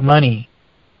about the money.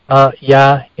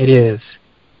 Yeah, it is.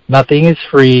 Nothing is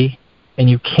free, and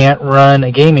you can't run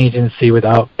a game agency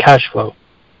without cash flow.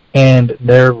 And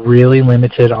they're really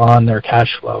limited on their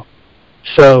cash flow.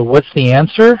 So what's the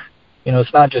answer?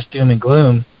 It's not just doom and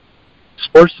gloom.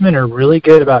 Sportsmen are really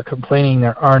good about complaining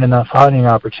there aren't enough hunting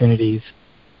opportunities,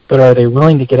 but are they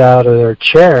willing to get out of their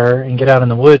chair and get out in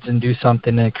the woods and do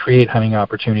something to create hunting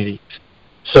opportunities?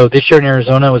 So this year in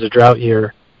Arizona was a drought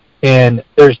year, and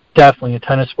there's definitely a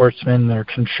ton of sportsmen that are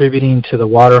contributing to the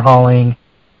water hauling,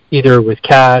 either with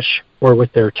cash or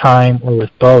with their time or with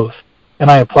both.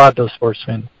 And I applaud those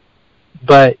sportsmen.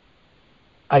 But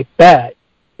I bet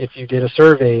if you did a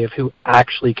survey of who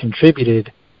actually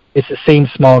contributed, it's the same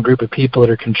small group of people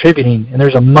that are contributing, and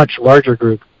there's a much larger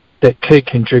group that could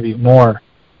contribute more.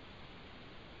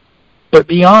 But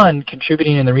beyond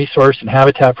contributing in the resource and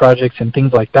habitat projects and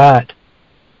things like that,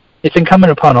 it's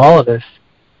incumbent upon all of us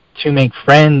to make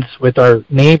friends with our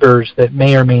neighbors that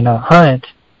may or may not hunt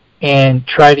and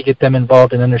try to get them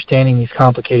involved in understanding these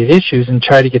complicated issues and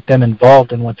try to get them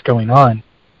involved in what's going on.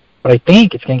 But I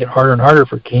think it's going to get harder and harder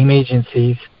for game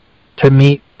agencies to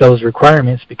meet those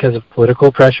requirements because of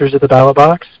political pressures at the ballot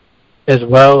box, as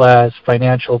well as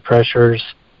financial pressures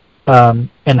and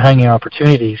hunting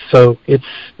opportunities. So it's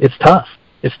tough.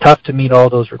 It's tough to meet all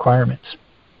those requirements.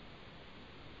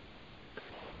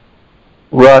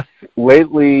 Russ,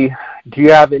 lately, do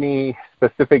you have any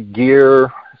specific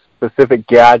gear, specific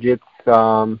gadgets,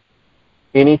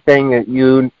 anything that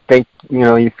you think,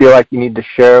 you feel like you need to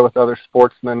share with other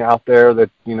sportsmen out there that,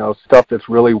 stuff that's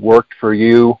really worked for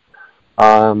you?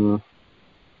 It's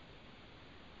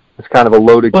kind of a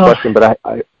loaded question, but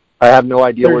I have no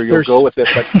idea where you'll go with it.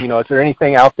 But, is there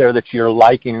anything out there that you're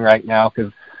liking right now?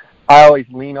 Because I always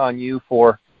lean on you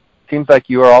for seems like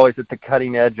you are always at the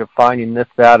cutting edge of finding this,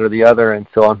 that, or the other, and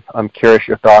so I'm curious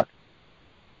your thoughts.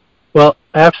 Well,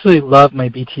 I absolutely love my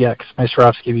BTX, my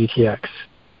Swarovski BTX,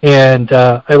 and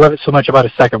I love it so much about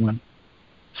a second one.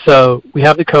 So we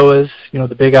have the Koas,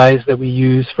 the big eyes that we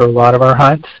use for a lot of our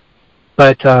hunts,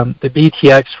 but the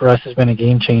BTX for us has been a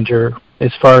game changer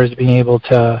as far as being able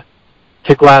to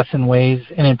glass in ways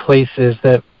and in places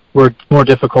that were more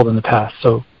difficult in the past.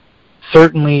 So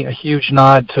certainly a huge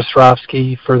nod to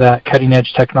Swarovski for that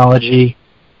cutting-edge technology.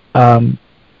 That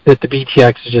the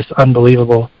BTX is just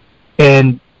unbelievable.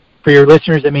 And for your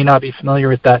listeners that may not be familiar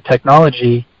with that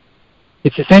technology,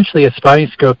 it's essentially a spotting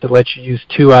scope that lets you use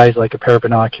two eyes like a pair of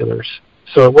binoculars.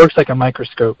 So it works like a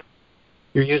microscope.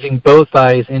 You're using both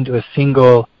eyes into a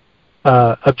single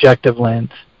objective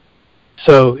lens.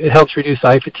 So it helps reduce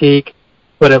eye fatigue,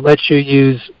 but it lets you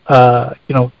use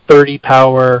 30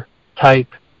 power type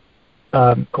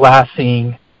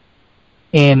glassing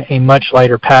in a much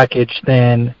lighter package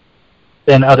than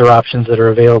other options that are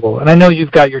available. And I know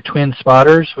you've got your twin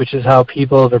spotters, which is how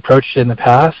people have approached it in the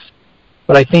past,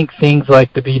 but I think things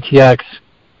like the BTX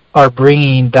are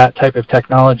bringing that type of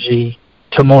technology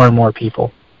to more and more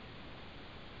people.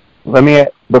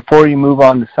 Before you move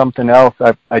on to something else,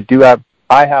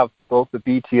 I have both the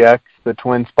BTX, the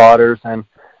twin spotters, and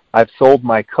I've sold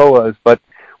my Koas, but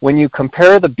when you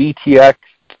compare the BTX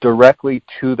directly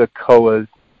to the Koas,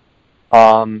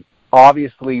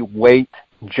 obviously weight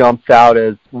jumps out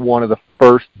as one of the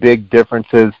first big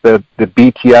differences. The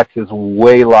BTX is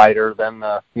way lighter than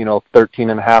the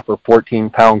 13.5 or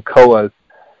 14-pound Koas.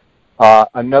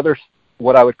 Another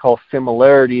what I would call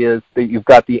similarity is that you've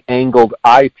got the angled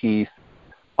eyepiece.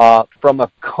 From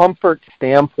a comfort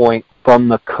standpoint, from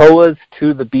the Koas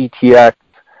to the BTX,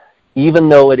 even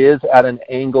though it is at an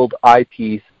angled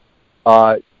eyepiece,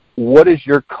 what is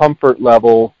your comfort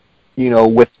level,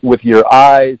 with your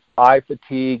eyes, eye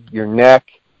fatigue, your neck,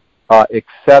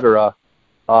 etc.?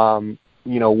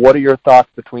 What are your thoughts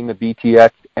between the BTX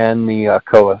and the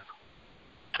Koas?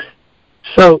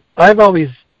 So I've always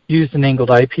used an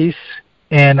angled eyepiece,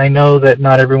 and I know that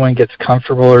not everyone gets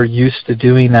comfortable or used to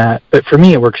doing that, but for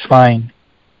me it works fine.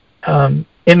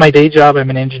 In my day job, I'm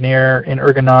an engineer, and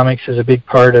ergonomics is a big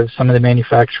part of some of the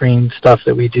manufacturing stuff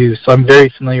that we do. So I'm very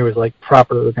familiar with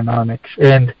proper ergonomics.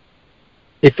 And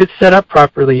if it's set up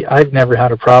properly, I've never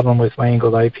had a problem with my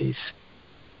angled eyepiece.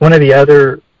 One of the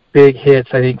other big hits,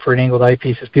 I think, for an angled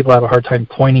eyepiece is people have a hard time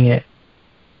pointing it.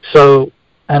 So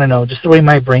I don't know, just the way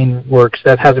my brain works,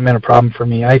 that hasn't been a problem for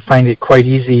me. I find it quite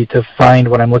easy to find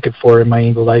what I'm looking for in my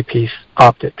angled eyepiece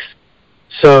optics.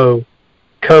 So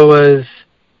Koas,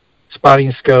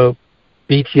 spotting scope,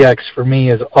 BTX for me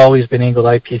has always been angled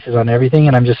eyepieces on everything,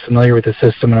 and I'm just familiar with the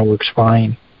system and it works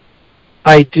fine.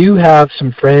 I do have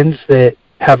some friends that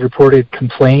have reported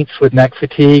complaints with neck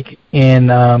fatigue in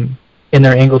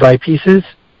their angled eyepieces,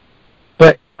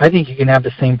 but I think you can have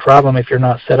the same problem if you're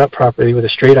not set up properly with a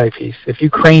straight eyepiece. If you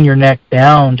crane your neck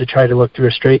down to try to look through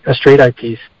a straight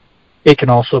eyepiece, it can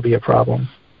also be a problem.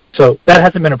 So that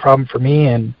hasn't been a problem for me,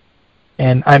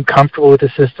 and I'm comfortable with the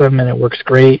system and it works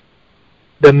great.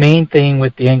 The main thing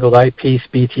with the angled eyepiece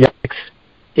BTX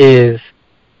is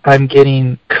I'm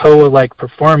getting Koa-like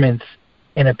performance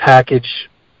in a package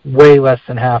way less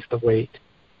than half the weight.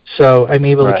 So I'm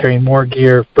able to carry more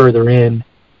gear further in,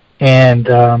 and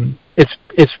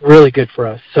it's really good for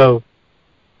us. So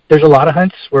there's a lot of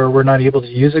hunts where we're not able to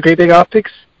use the great big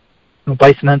optics.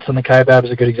 Bison hunts on the Kaibab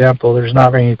is a good example. There's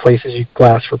not very many places you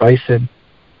glass for bison.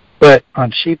 But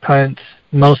on sheep hunts,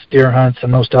 most deer hunts,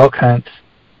 and most elk hunts,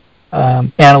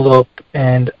 antelope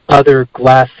and other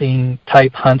glassing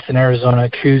type hunts in Arizona,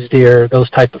 Coues deer, those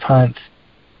type of hunts,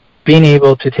 being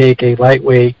able to take a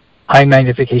lightweight, high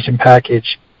magnification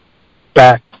package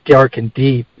back dark and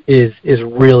deep is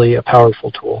really a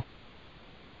powerful tool.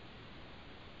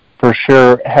 For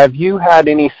sure. Have you had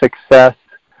any success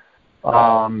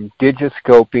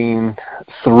digiscoping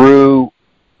through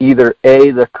either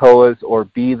A, the Koas, or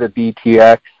B, the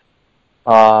BTX?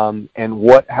 And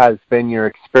what has been your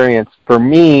experience? For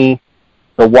me,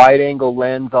 the wide-angle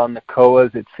lens on the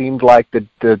Koas, it seemed like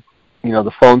the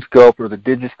phone scope or the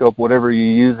digiscope, whatever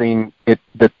you're using,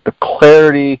 the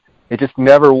clarity, it just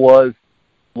never was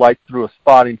like through a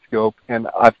spotting scope. And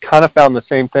I've kind of found the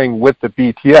same thing with the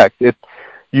BTX.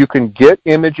 You can get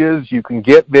images, you can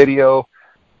get video,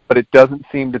 but it doesn't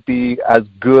seem to be as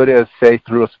good as, say,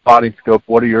 through a spotting scope.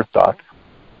 What are your thoughts?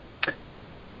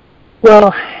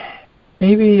 Well,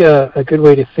 maybe a good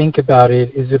way to think about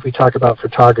it is if we talk about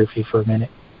photography for a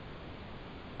minute.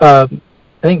 I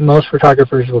think most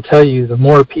photographers will tell you the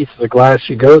more pieces of glass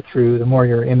you go through, the more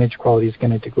your image quality is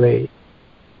going to degrade.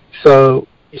 So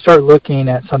you start looking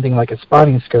at something like a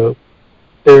spotting scope,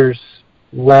 there's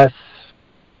less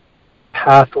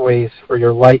pathways for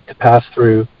your light to pass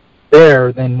through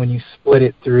there than when you split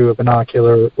it through a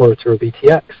binocular or through a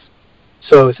BTX.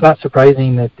 So it's not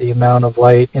surprising that the amount of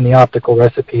light in the optical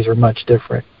recipes are much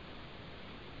different.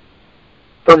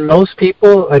 For most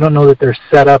people, I don't know that they're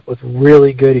set up with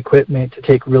really good equipment to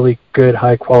take really good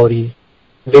high-quality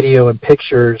video and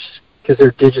pictures because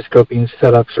their digiscoping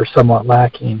setups are somewhat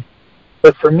lacking.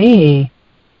 But for me,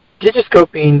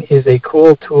 digiscoping is a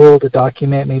cool tool to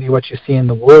document maybe what you see in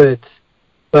the woods,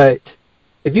 but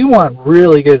if you want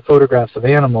really good photographs of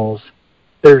animals,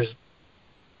 there's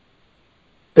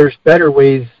better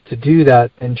ways to do that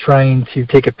than trying to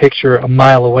take a picture a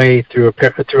mile away through a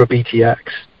BTX.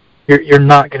 You're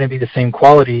not going to be the same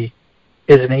quality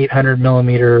as an 800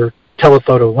 millimeter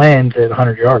telephoto lens at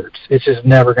 100 yards. It's just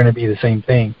never going to be the same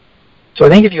thing. So I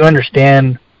think if you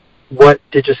understand what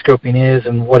digiscoping is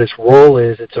and what its role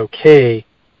is, it's okay.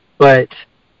 But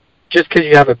just because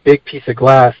you have a big piece of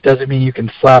glass doesn't mean you can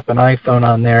slap an iPhone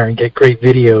on there and get great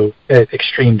video at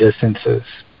extreme distances.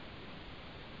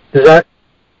 Does that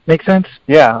make sense?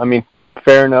 Yeah, I mean,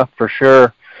 fair enough for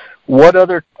sure. What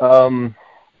other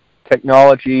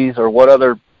technologies or what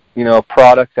other,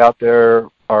 products out there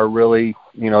are really,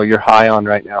 you're high on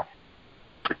right now?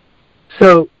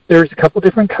 So there's a couple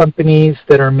different companies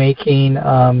that are making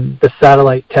the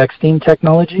satellite texting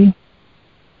technology,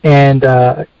 and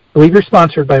I believe you're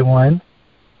sponsored by one,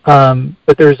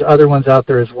 but there's other ones out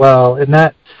there as well. And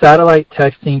that satellite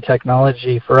texting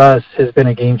technology for us has been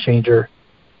a game changer.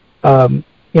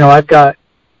 I've got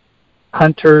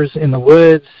hunters in the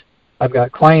woods, I've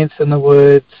got clients in the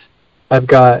woods, I've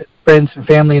got friends and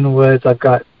family in the woods, I've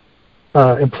got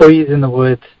employees in the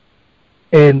woods,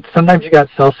 and sometimes you got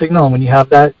cell signal, and when you have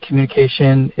that,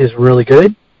 communication is really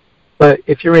good. But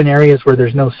if you're in areas where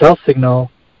there's no cell signal,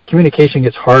 communication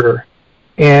gets harder,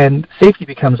 and safety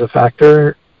becomes a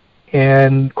factor,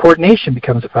 and coordination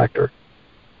becomes a factor.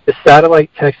 The satellite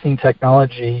texting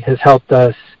technology has helped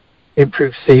us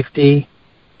improve safety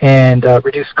and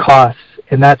reduce costs,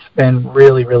 and that's been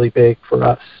really, really big for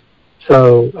us.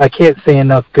 So I can't say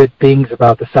enough good things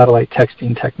about the satellite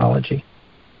texting technology.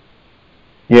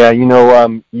 Yeah,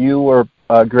 you were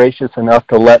gracious enough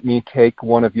to let me take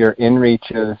one of your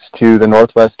inReaches to the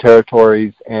Northwest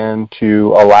Territories and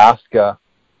to Alaska,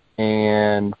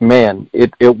 and man,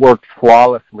 it worked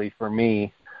flawlessly for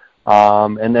me.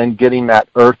 And then getting that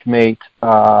EarthMate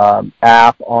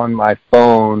app on my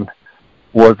phone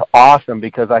was awesome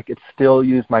because I could still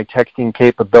use my texting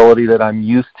capability that I'm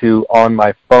used to on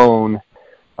my phone.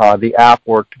 The app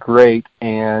worked great,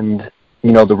 and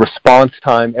the response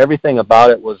time, everything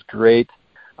about it was great.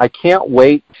 I can't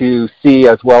wait to see,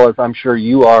 as well as I'm sure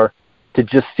you are, to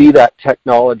just see that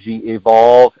technology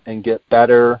evolve and get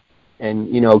better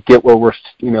and, get where we're,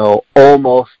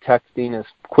 almost texting as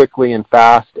quickly and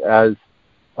fast as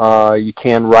you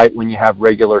can right when you have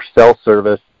regular cell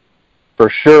service, for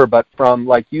sure. But from,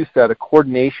 like you said, a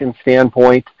coordination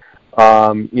standpoint,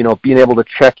 being able to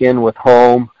check in with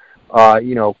home,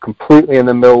 completely in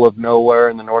the middle of nowhere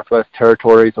in the Northwest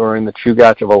Territories or in the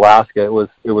Chugach of Alaska, it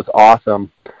was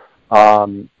awesome,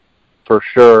 for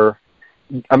sure.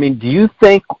 I mean, do you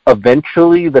think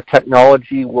eventually the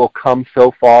technology will come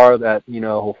so far that,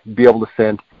 be able to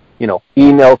send,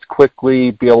 emails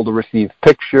quickly, be able to receive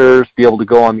pictures, be able to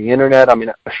go on the internet? I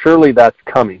mean, surely that's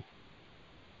coming.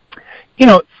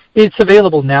 It's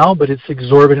available now, but it's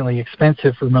exorbitantly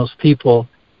expensive for most people.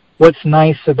 What's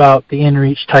nice about the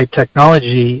inReach type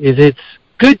technology is it's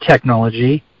good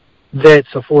technology that's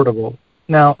affordable.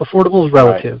 Now, affordable is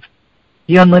relative. Right.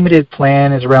 The unlimited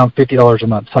plan is around $50 a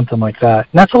month, something like that.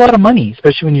 And that's a lot of money,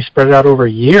 especially when you spread it out over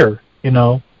a year,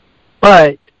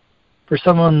 But for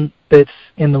someone that's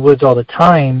in the woods all the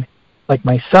time, like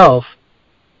myself,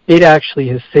 it actually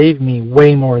has saved me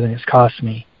way more than it's cost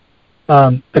me.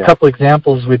 A couple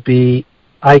examples would be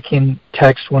I can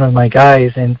text one of my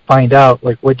guys and find out,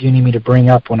 what do you need me to bring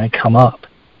up when I come up?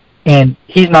 And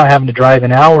he's not having to drive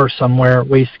an hour somewhere,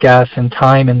 waste gas and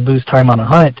time, and lose time on a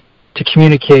hunt to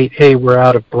communicate, hey, we're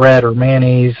out of bread or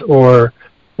mayonnaise, or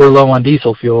we're low on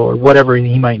diesel fuel, or whatever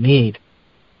he might need.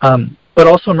 But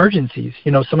also emergencies.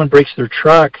 Someone breaks their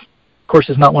truck. Of course,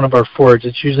 it's not one of our Fords.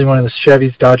 It's usually one of the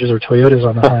Chevys, Dodges, or Toyotas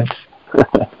on the hunt.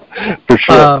 For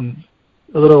sure.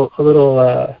 A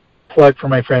little plug for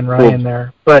my friend Ryan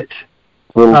there. But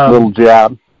little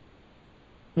jab.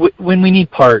 When we need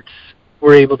parts,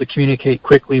 we're able to communicate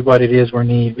quickly what it is we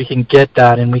need. We can get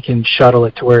that, and we can shuttle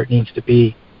it to where it needs to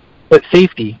be. But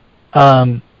safety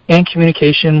and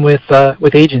communication with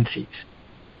agencies.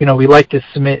 We like to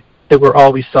submit that we're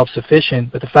always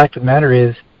self-sufficient, but the fact of the matter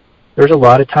is there's a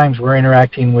lot of times we're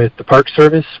interacting with the Park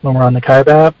Service when we're on the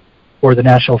Kaibab, or the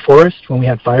National Forest when we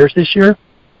had fires this year,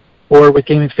 or with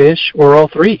Game and Fish, or all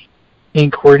three,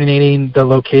 in coordinating the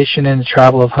location and the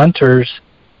travel of hunters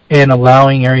and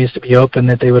allowing areas to be open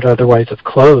that they would otherwise have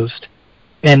closed.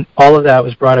 And all of that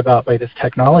was brought about by this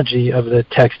technology of the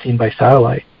texting by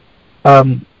satellite.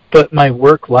 But my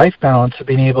work-life balance of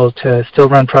being able to still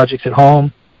run projects at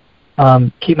home,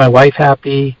 keep my wife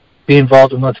happy, be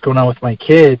involved in what's going on with my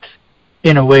kids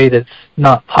in a way that's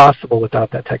not possible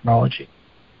without that technology.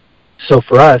 So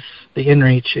for us, the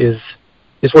inReach is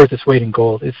worth its weight in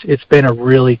gold. It's been a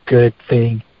really good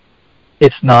thing.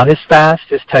 It's not as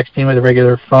fast as texting with a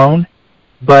regular phone,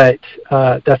 but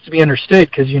that's to be understood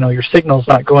because, your signal's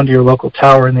not going to your local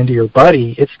tower and then to your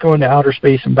buddy. It's going to outer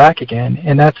space and back again,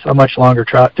 and that's a much longer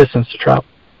distance to travel.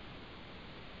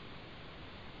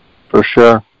 For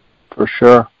sure.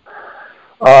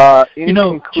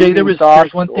 Jay, there was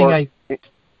one thing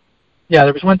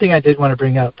there was one thing I did want to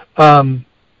bring up. I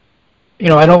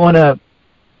don't want to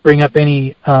bring up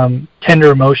any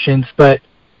tender emotions, but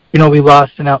we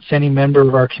lost an outstanding member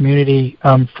of our community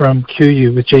from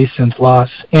QU with Jason's loss,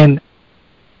 and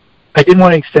I did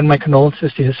want to extend my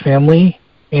condolences to his family.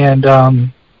 And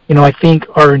I think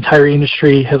our entire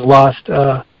industry has lost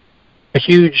a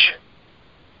huge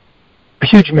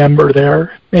member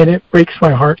there, and it breaks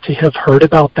my heart to have heard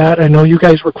about that. I know you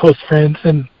guys were close friends,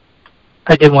 and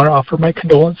I did want to offer my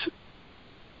condolences.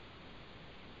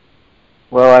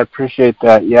 Well, I appreciate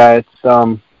that. Yeah, it's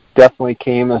definitely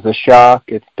came as a shock.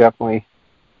 It's definitely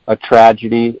a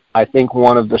tragedy. I think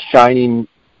one of the shining,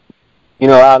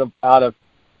 out of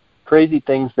crazy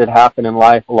things that happen in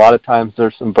life, a lot of times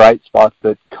there's some bright spots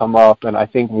that come up, and I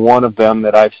think one of them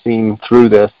that I've seen through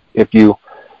this, if you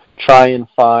try and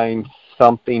find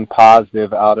something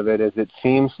positive out of it, is it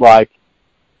seems like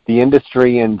the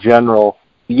industry in general,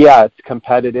 it's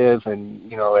competitive,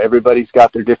 and everybody's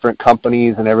got their different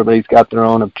companies and everybody's got their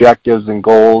own objectives and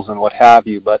goals and what have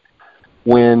you, but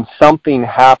when something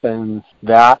happens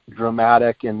that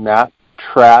dramatic and that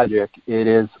tragic, it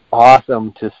is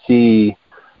awesome to see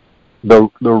the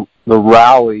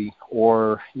rally,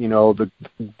 or the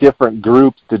different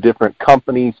groups, the different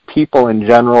companies, people in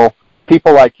general,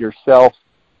 people like yourself,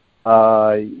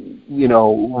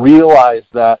 realize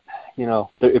that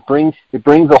it brings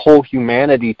a whole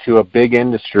humanity to a big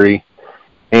industry.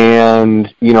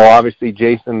 And obviously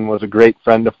Jason was a great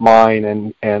friend of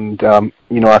mine, and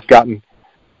I've gotten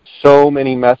so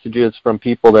many messages from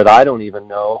people that I don't even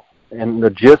know, and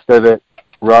the gist of it,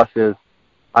 Russ, is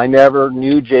I never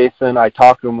knew Jason. I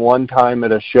talked to him one time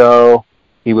at a show.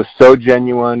 He was so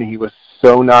genuine, he was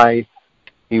so nice,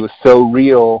 he was so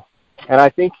real. And I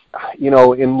think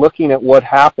in looking at what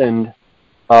happened,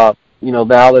 now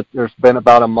that there's been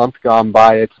about a month gone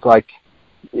by, it's like,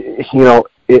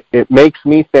 it makes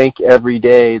me think every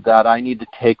day that I need to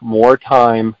take more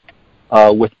time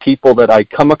with people that I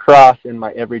come across in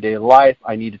my everyday life.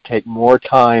 I need to take more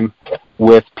time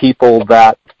with people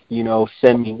that,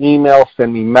 send me emails,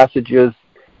 send me messages,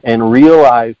 and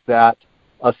realize that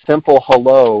a simple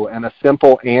hello and a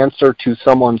simple answer to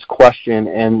someone's question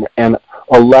and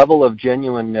a level of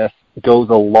genuineness goes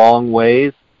a long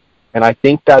ways. And I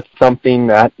think that's something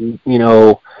that,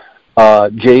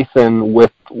 Jason,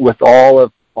 with all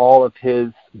of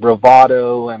his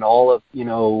bravado and all of,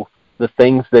 the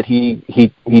things that he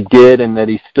did and that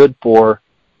he stood for,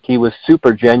 he was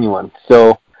super genuine.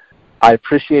 So I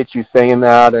appreciate you saying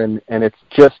that, and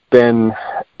it's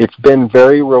been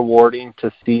very rewarding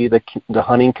to see the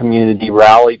hunting community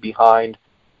rally behind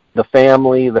the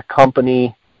family, the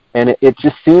company, and it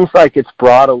just seems like it's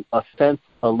brought a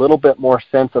little bit more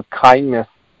sense of kindness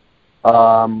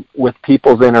with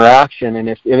people's interaction. And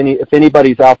if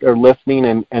anybody's out there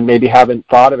listening and maybe haven't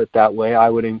thought of it that way,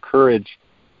 I would encourage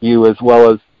you, as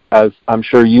well as I'm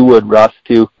sure you would, Russ,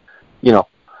 to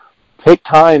take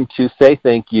time to say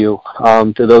thank you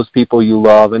to those people you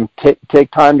love, and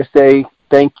take time to say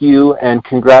thank you and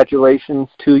congratulations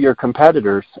to your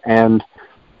competitors. And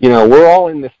we're all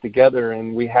in this together,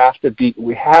 and we have to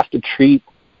treat,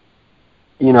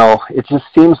 it just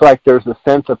seems like there's a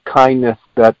sense of kindness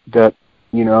that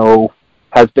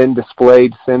has been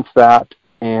displayed since that.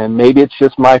 And maybe it's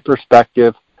just my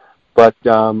perspective, but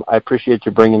I appreciate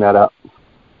you bringing that up.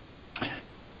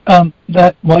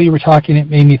 That while you were talking, it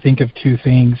made me think of two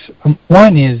things.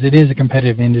 One is, it is a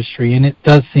competitive industry, and it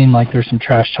does seem like there's some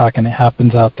trash talking that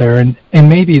happens out there, and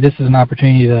maybe this is an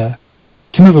opportunity to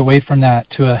move away from that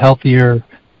to a healthier,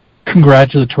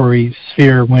 congratulatory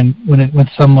sphere when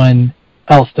someone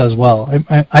else does well.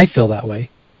 I feel that way.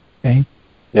 Okay.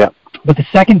 Yeah. But the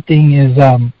second thing is,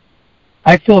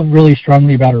 I feel really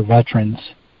strongly about our veterans.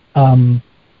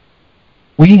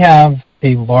 We have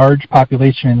a large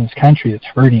population in this country that's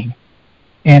hurting.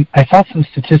 And I saw some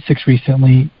statistics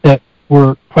recently that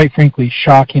were, quite frankly,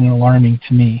 shocking and alarming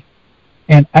to me.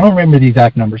 And I don't remember the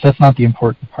exact numbers. That's not the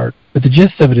important part. But the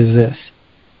gist of it is this.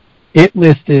 It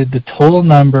listed the total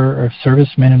number of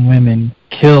servicemen and women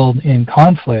killed in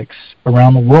conflicts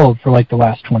around the world for like the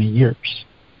last 20 years.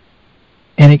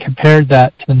 And it compared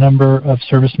that to the number of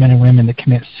servicemen and women that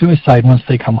commit suicide once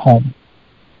they come home.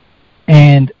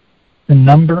 And the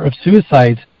number of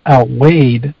suicides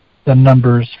outweighed the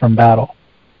numbers from battle.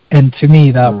 And to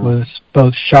me, that was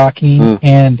both shocking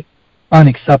and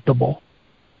unacceptable.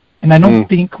 And I don't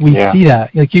think we see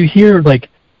that. Like, you hear, like,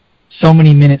 so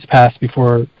many minutes pass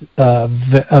before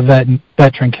a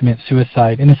veteran commits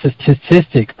suicide, and it's a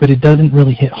statistic, but it doesn't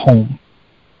really hit home.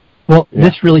 Well,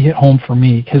 this really hit home for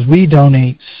me, because we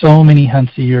donate so many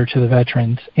hunts a year to the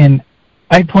veterans, and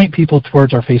I point people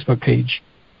towards our Facebook page.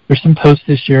 There's some posts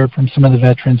this year from some of the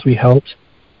veterans we helped,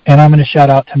 and I'm going to shout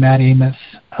out to Matt Amos.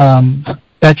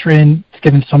 Veteran, he's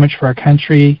given so much for our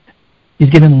country. He's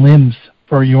given limbs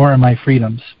for your and my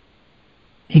freedoms.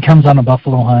 He comes on a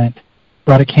buffalo hunt,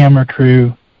 brought a camera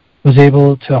crew, was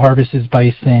able to harvest his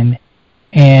bison,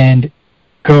 and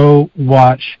go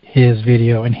watch his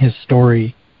video and his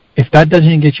story. If that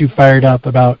doesn't get you fired up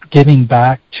about giving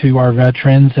back to our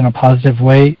veterans in a positive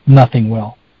way, nothing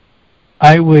will.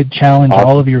 I would challenge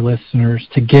all of your listeners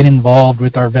to get involved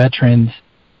with our veterans.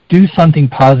 Do something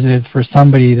positive for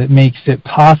somebody that makes it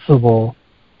possible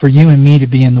for you and me to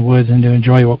be in the woods and to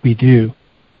enjoy what we do.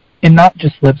 And not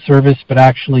just lip service, but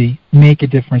actually make a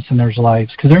difference in their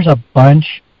lives. Because there's a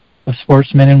bunch of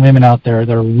sportsmen and women out there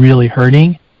that are really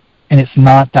hurting, and it's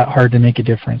not that hard to make a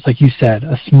difference. Like you said,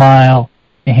 a smile,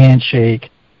 a handshake,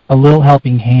 a little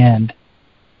helping hand.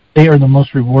 They are the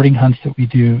most rewarding hunts that we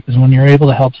do, is when you're able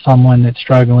to help someone that's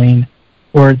struggling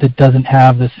or that doesn't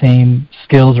have the same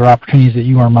skills or opportunities that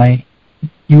you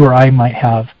or I might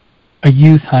have. A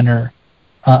youth hunter,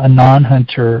 a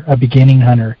non-hunter, a beginning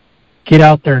hunter. Get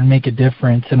out there and make a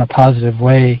difference in a positive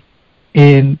way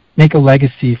and make a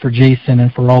legacy for Jason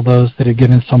and for all those that have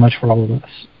given so much for all of us.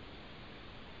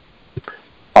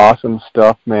 Awesome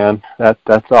stuff, man.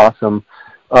 That's awesome.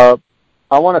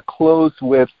 I want to close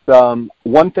with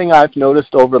one thing I've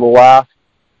noticed over the last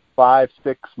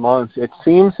 5-6 months. It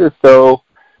seems as though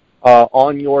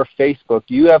on your Facebook,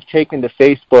 you have taken to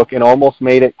Facebook and almost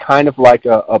made it kind of like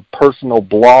a personal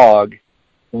blog,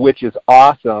 which is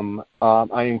awesome.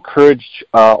 I encourage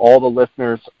all the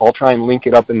listeners, I'll try and link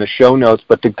it up in the show notes,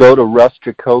 but to go to Russ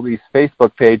Jacoby's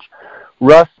Facebook page.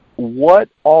 Russ, what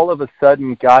all of a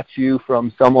sudden got you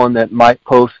from someone that might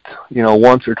post,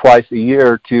 once or twice a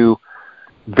year to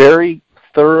very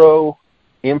thorough,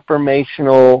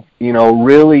 informational,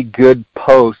 really good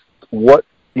posts? What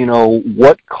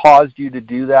caused you to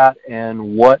do that,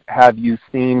 and what have you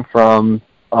seen from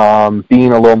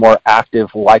being a little more active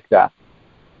like that?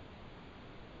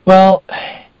 Well,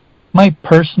 my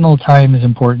personal time is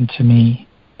important to me,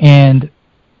 and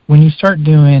when you start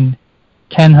doing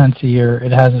 10 hunts a year,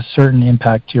 it has a certain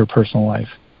impact to your personal life.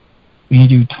 When you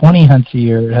do 20 hunts a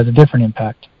year, it has a different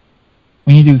impact.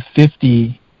 When you do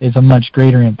 50, it's a much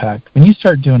greater impact. When you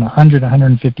start doing 100,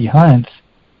 150 hunts,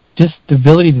 just the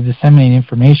ability to disseminate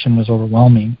information was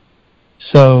overwhelming.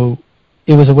 So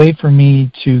it was a way for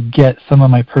me to get some of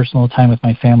my personal time with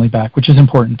my family back, which is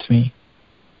important to me.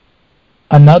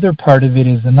 Another part of it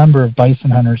is the number of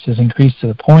bison hunters has increased to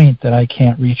the point that I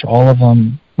can't reach all of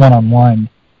them one-on-one.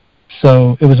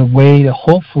 So it was a way to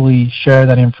hopefully share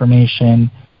that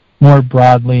information more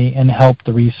broadly and help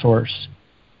the resource.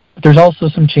 But there's also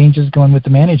some changes going with the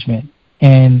management.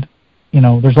 And,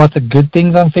 there's lots of good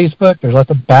things on Facebook. There's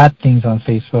lots of bad things on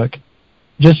Facebook.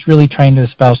 Just really trying to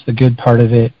espouse the good part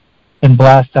of it and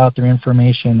blast out their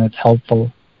information that's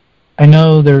helpful. I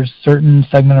know there's certain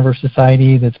segment of our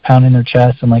society that's pounding their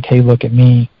chest and like, hey, look at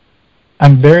me.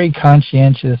 I'm very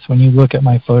conscientious when you look at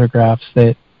my photographs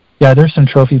that, yeah, there's some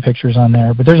trophy pictures on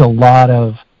there, but there's a lot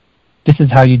of, this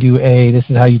is how you do A, this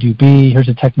is how you do B, here's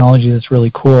a technology that's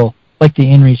really cool, like the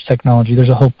InReach technology. There's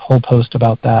a whole post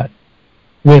about that.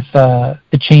 With the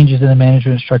changes in the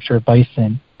management structure of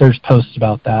bison, there's posts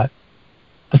about that.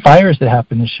 The fires that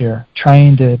happened this year,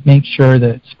 trying to make sure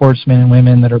that sportsmen and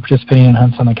women that are participating in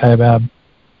hunts on the Kaibab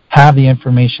have the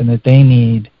information that they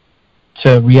need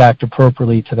to react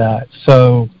appropriately to that.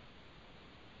 So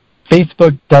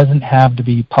Facebook doesn't have to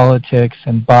be politics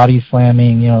and body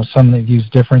slamming, some that views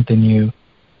different than you.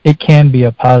 It can be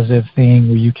a positive thing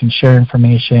where you can share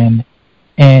information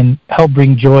and help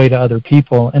bring joy to other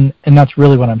people, and that's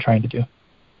really what I'm trying to do.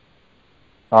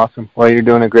 Awesome. Well, you're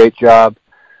doing a great job.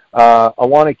 I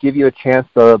want to give you a chance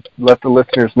to let the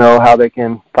listeners know how they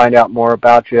can find out more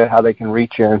about you, how they can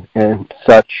reach you, and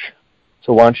such.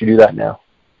 So why don't you do that now?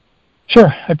 Sure,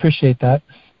 I appreciate that.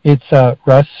 It's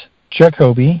Russ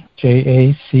Jacoby,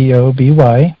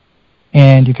 Jacoby,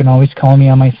 and you can always call me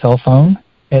on my cell phone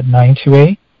at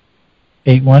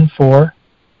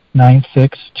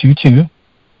 928-814-9622.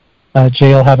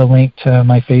 Jay will have a link to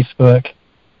my Facebook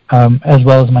as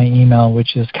well as my email,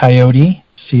 which is Coyote,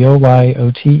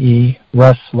 Coyote,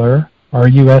 Rustler,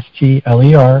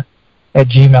 Rustler,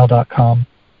 @gmail.com.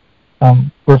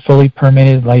 We're fully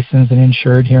permitted, licensed, and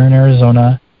insured here in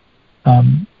Arizona.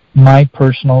 My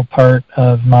personal part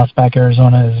of Mossback,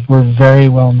 Arizona is we're very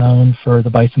well known for the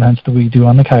bison hunts that we do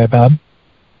on the Kaibab.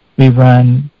 We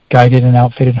run guided and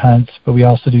outfitted hunts, but we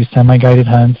also do semi-guided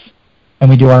hunts. And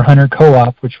we do our hunter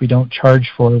co-op, which we don't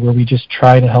charge for, where we just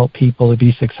try to help people to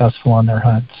be successful on their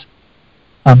hunts.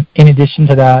 In addition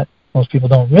to that, most people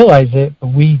don't realize it,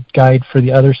 but we guide for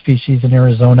the other species in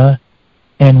Arizona,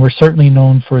 and we're certainly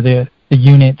known for the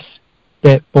units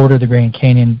that border the Grand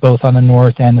Canyon, both on the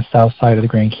north and the south side of the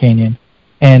Grand Canyon.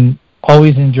 And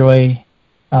always enjoy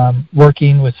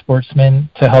working with sportsmen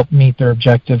to help meet their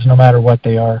objectives, no matter what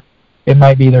they are. It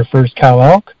might be their first cow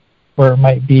elk, or it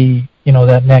might be,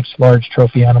 that next large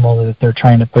trophy animal that they're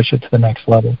trying to push it to the next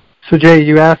level. So, Jay,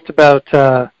 you asked about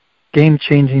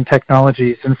game-changing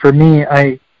technologies, and for me,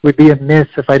 I would be amiss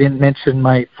if I didn't mention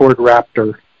my Ford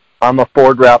Raptor. I'm a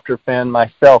Ford Raptor fan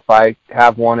myself. I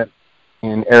have one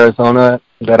in Arizona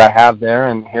that I have there,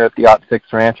 and here at the Ot6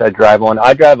 Ranch, I drive one.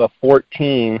 I drive a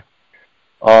 14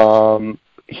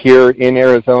 here in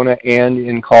Arizona and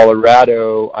in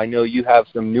Colorado. I know you have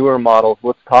some newer models.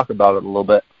 Let's talk about it a little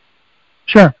bit.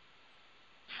 Sure.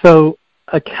 So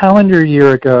a calendar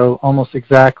year ago, almost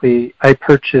exactly, I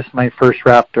purchased my first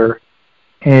Raptor.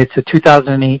 It's a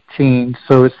 2018,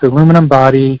 so it's the aluminum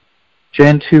body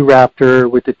Gen 2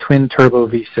 Raptor with the twin turbo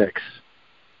V6.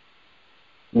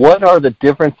 What are the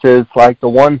differences? Like the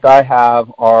ones I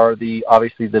have are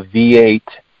obviously the V8.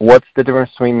 What's the difference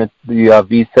between the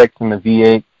V6 and the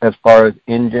V8 as far as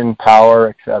engine power,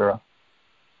 etc.?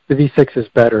 The V6 is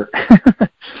better.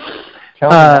 Tell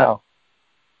me how.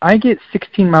 I get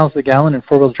 16 miles a gallon in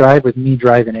four-wheel drive with me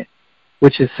driving it,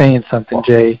 which is saying something,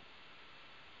 Jay.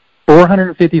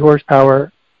 450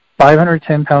 horsepower,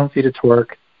 510 pound-feet of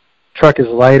torque. Truck is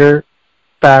lighter,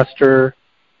 faster,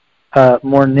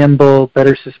 more nimble,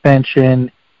 better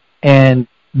suspension, and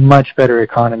much better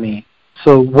economy.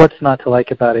 So what's not to like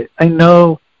about it? I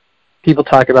know people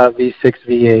talk about V6,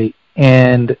 V8,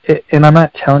 and I'm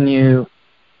not telling you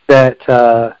that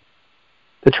the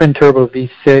twin-turbo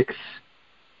V6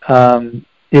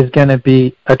 is going to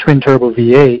be a twin-turbo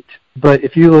V8, but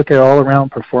if you look at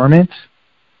all-around performance,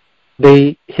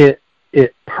 they hit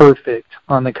it perfect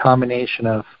on the combination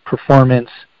of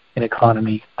performance and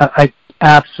economy. I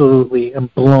absolutely am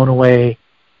blown away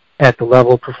at the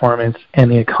level of performance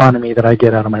and the economy that I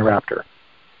get out of my Raptor.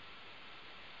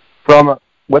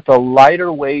 With a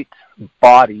lighter weight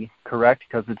body, correct,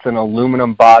 because it's an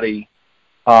aluminum body,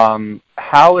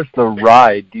 how is the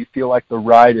ride? Do you feel like the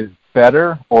ride is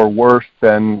better or worse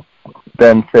than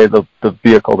say, the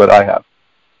vehicle that I have?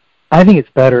 I think it's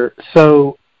better.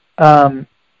 So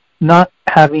not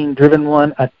having driven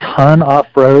one a ton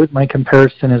off-road, my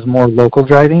comparison is more local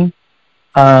driving.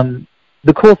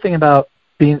 The cool thing about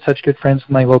being such good friends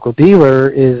with my local dealer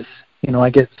is, I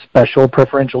get special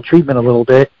preferential treatment a little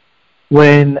bit.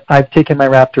 When I've taken my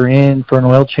Raptor in for an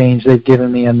oil change, they've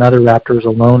given me another Raptor as a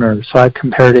loaner. So I've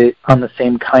compared it on the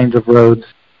same kinds of roads,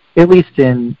 at least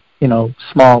in,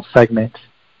 small segments.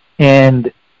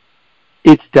 And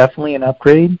it's definitely an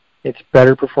upgrade. It's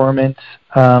better performance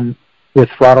with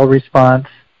throttle response.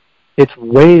 It's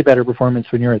way better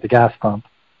performance when you're at the gas pump.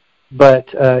 But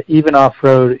even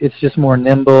off-road, it's just more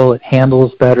nimble, it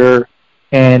handles better,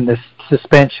 and the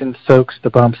suspension soaks the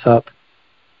bumps up.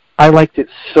 I liked it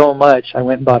so much, I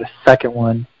went and bought a second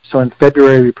one. So in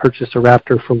February, we purchased a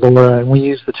Raptor for Laura, and we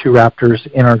use the two Raptors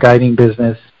in our guiding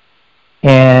business,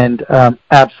 and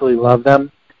absolutely love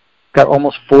them. Got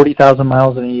almost 40,000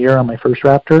 miles in a year on my first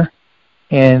Raptor,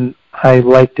 and I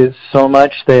liked it so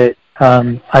much that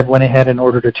I went ahead and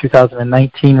ordered a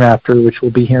 2019 Raptor, which will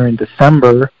be here in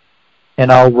December,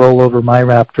 and I'll roll over my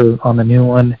Raptor on the new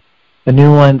one. The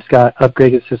new one's got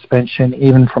upgraded suspension,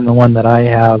 even from the one that I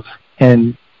have,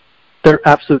 and they're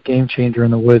absolute game changer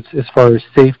in the woods as far as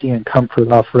safety and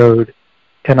comfort off-road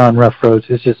and on rough roads.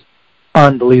 It's just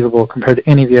unbelievable compared to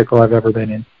any vehicle I've ever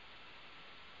been in.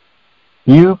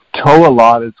 You tow a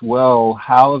lot as well.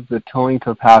 How is the towing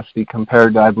capacity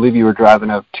compared to, I believe you were driving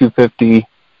a 250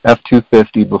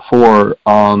 F-250 before.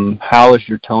 How is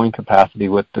your towing capacity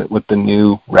with the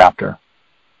new Raptor?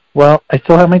 Well, I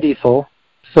still have my diesel,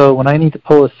 so when I need to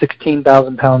pull a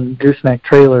 16,000-pound gooseneck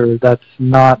trailer, that's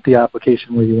not the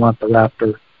application where you want the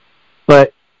Raptor.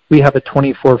 But we have a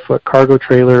 24-foot cargo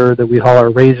trailer that we haul our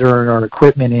RZR and our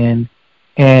equipment in,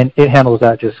 and it handles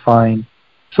that just fine.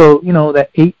 So, that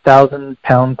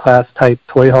 8,000-pound class type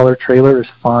toy hauler trailer is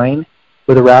fine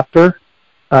with a Raptor,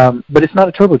 but it's not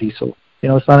a turbo diesel.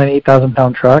 It's not an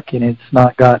 8,000-pound truck, and it's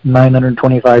not got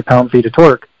 925 pound-feet of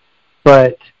torque.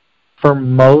 But for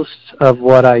most of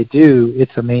what I do,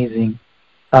 it's amazing.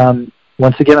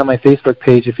 Once again, on my Facebook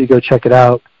page, if you go check it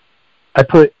out, I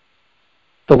put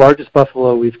the largest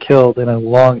buffalo we've killed in a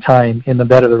long time in the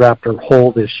bed of the Raptor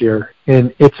whole this year,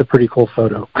 and it's a pretty cool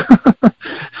photo.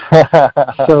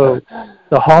 So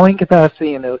the hauling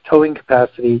capacity and the towing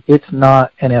capacity, it's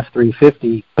not an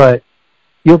F-350, but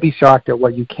you'll be shocked at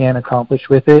what you can accomplish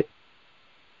with it.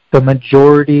 The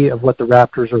majority of what the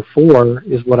Raptors are for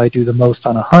is what I do the most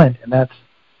on a hunt, and that's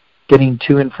getting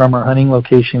to and from our hunting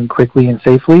location quickly and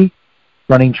safely,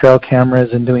 running trail cameras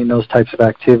and doing those types of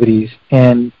activities,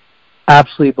 and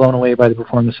absolutely blown away by the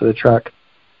performance of the truck.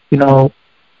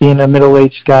 Being a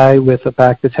middle-aged guy with a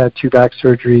back that's had 2 back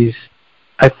surgeries,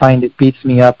 I find it beats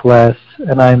me up less,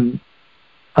 and I'm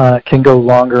can go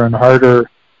longer and harder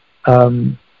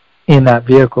in that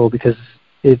vehicle because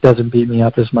it doesn't beat me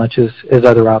up as much as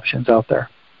other options out there.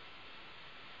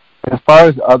 As far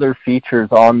as other features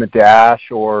on the dash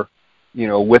or,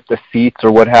 with the seats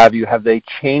or what have they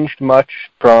changed much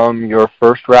from your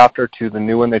first Raptor to the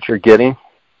new one that you're getting?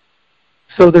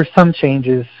 So there's some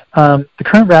changes. The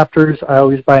current Raptors, I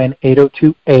always buy an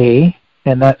 802A,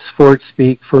 and that's Ford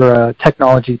speak for a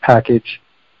technology package.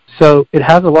 So it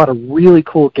has a lot of really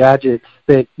cool gadgets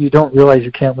that you don't realize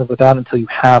you can't live without until you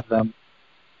have them.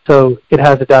 So it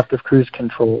has adaptive cruise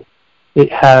control. It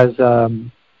has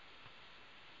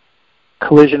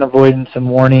collision avoidance and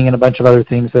warning and a bunch of other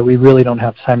things that we really don't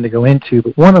have time to go into.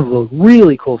 But one of the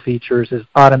really cool features is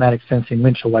automatic sensing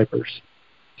windshield wipers.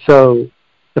 So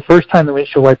the first time the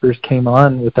windshield wipers came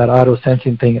on with that auto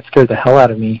sensing thing, it scared the hell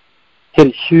out of me. Hit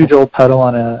a huge old puddle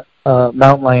on a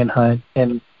mountain lion hunt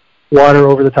and water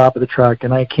over the top of the truck,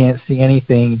 and I can't see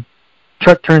anything.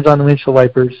 Truck turns on the windshield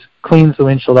wipers, cleans the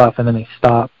windshield off, and then they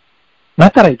stop.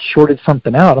 Not that I'd shorted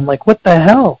something out. I'm like, what the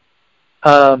hell?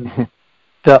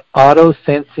 The auto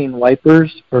sensing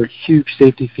wipers are a huge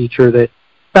safety feature that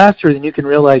faster than you can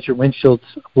realize your windshield's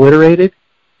obliterated,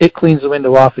 it cleans the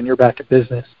window off and you're back at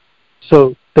business.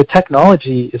 So the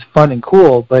technology is fun and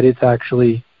cool, but it's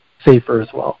actually safer as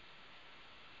well.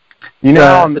 Go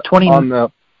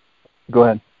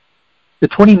ahead. The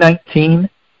 2019,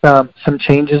 some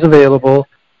changes available.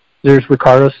 There's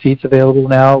Recaro seats available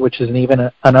now, which is even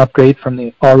an upgrade from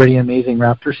the already amazing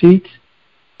Raptor seats.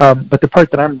 But the part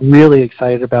that I'm really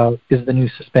excited about is the new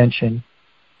suspension.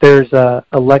 There's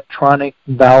electronic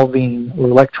valving or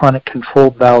electronic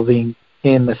controlled valving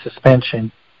in the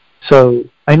suspension. So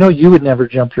I know you would never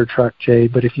jump your truck, Jay,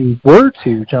 but if you were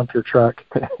to jump your truck,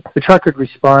 the truck would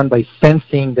respond by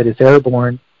sensing that it's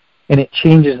airborne, and it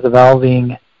changes the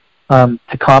valving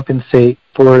to compensate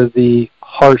for the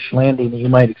harsh landing that you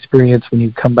might experience when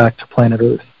you come back to planet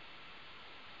Earth.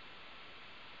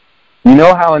 You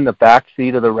know how in the back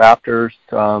seat of the Raptors,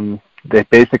 they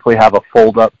basically have a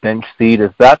fold-up bench seat?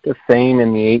 Is that the same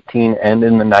in the 18 and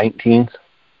in the 19s?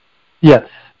 Yes.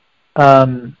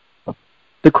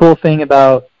 The cool thing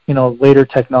about, later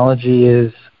technology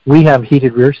is we have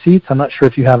heated rear seats. I'm not sure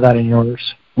if you have that in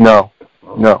yours. No.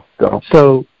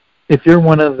 So if you're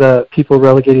one of the people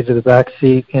relegated to the back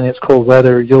seat and it's cold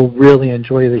weather, you'll really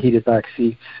enjoy the heated back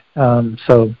seats.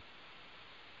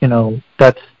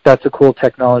 That's a cool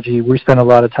technology. We spend a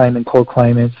lot of time in cold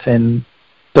climates, and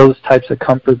those types of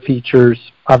comfort features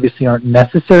obviously aren't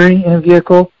necessary in a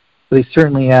vehicle, but they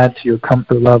certainly add to your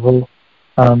comfort level,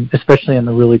 especially in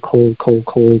the really cold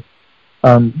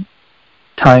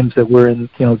times that we're in,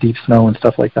 deep snow and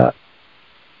stuff like that.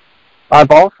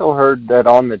 I've also heard that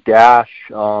on the dash,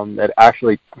 that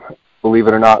actually, believe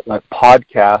it or not, like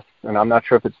podcasts, and I'm not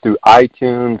sure if it's through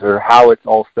iTunes or how it's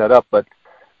all set up, but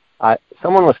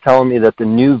someone was telling me that the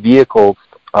new vehicles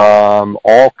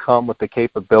all come with the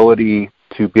capability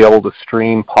to be able to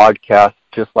stream podcasts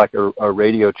just like a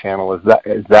radio channel. Is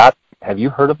that? Have you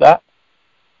heard of that?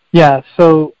 Yeah.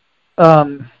 So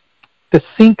the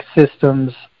sync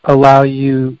systems allow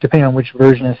you, depending on which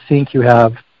version of sync you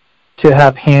have, to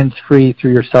have hands-free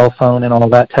through your cell phone and all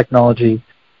that technology.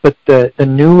 But the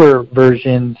newer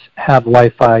versions have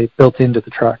Wi-Fi built into the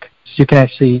truck, so you can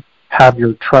actually have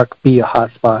your truck be a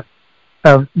hotspot.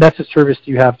 That's a service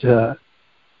you have to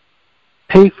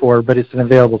pay for, but it's an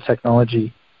available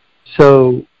technology.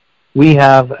 So we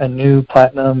have a new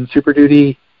Platinum Super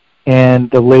Duty and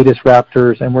the latest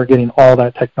Raptors, and we're getting all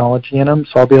that technology in them,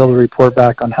 so I'll be able to report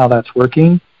back on how that's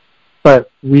working.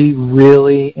 But we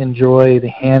really enjoy the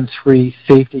hands-free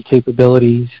safety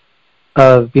capabilities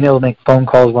of being able to make phone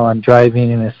calls while I'm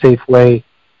driving in a safe way.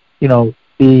 You know,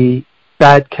 the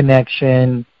bad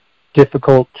connection,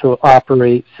 difficult to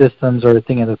operate systems are a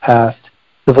thing of the past.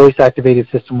 The voice-activated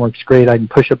system works great. I can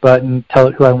push a button, tell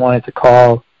it who I want it to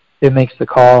call. It makes the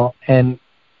call, and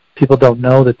people don't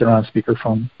know that they're on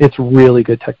speakerphone. It's really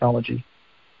good technology.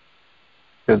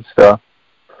 Good stuff.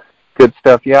 Good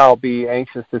stuff. Yeah, I'll be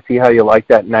anxious to see how you like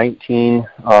that 19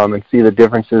 and see the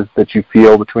differences that you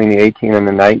feel between the 18 and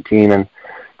the 19. And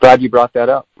glad you brought that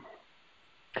up.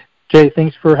 Jay,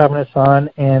 thanks for having us on.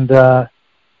 And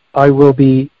I will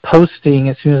be posting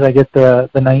as soon as I get the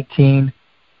 19.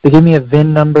 They give me a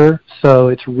VIN number, so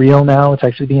it's real now. It's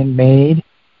actually being made.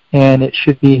 And it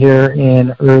should be here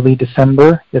in early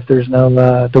December if there's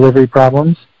no delivery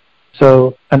problems.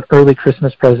 So an early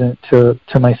Christmas present to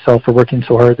myself for working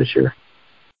so hard this year.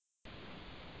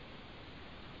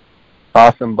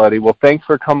 Awesome, buddy. Well, thanks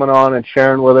for coming on and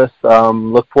sharing with us.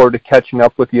 Look forward to catching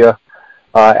up with you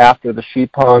after the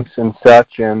sheep hunts and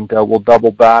such, and we'll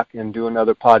double back and do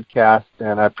another podcast.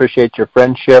 And I appreciate your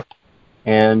friendship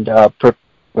and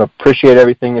appreciate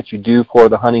everything that you do for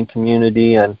the hunting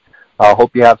community, and I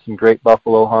hope you have some great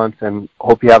buffalo hunts and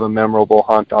hope you have a memorable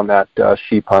hunt on that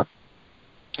sheep hunt.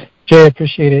 Jay, I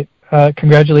appreciate it.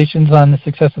 Congratulations on the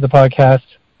success of the podcast.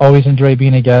 Always enjoy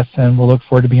being a guest, and we'll look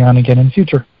forward to being on again in the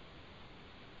future.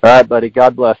 All right, buddy.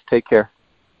 God bless. Take care.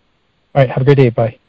 All right. Have a great day. Bye.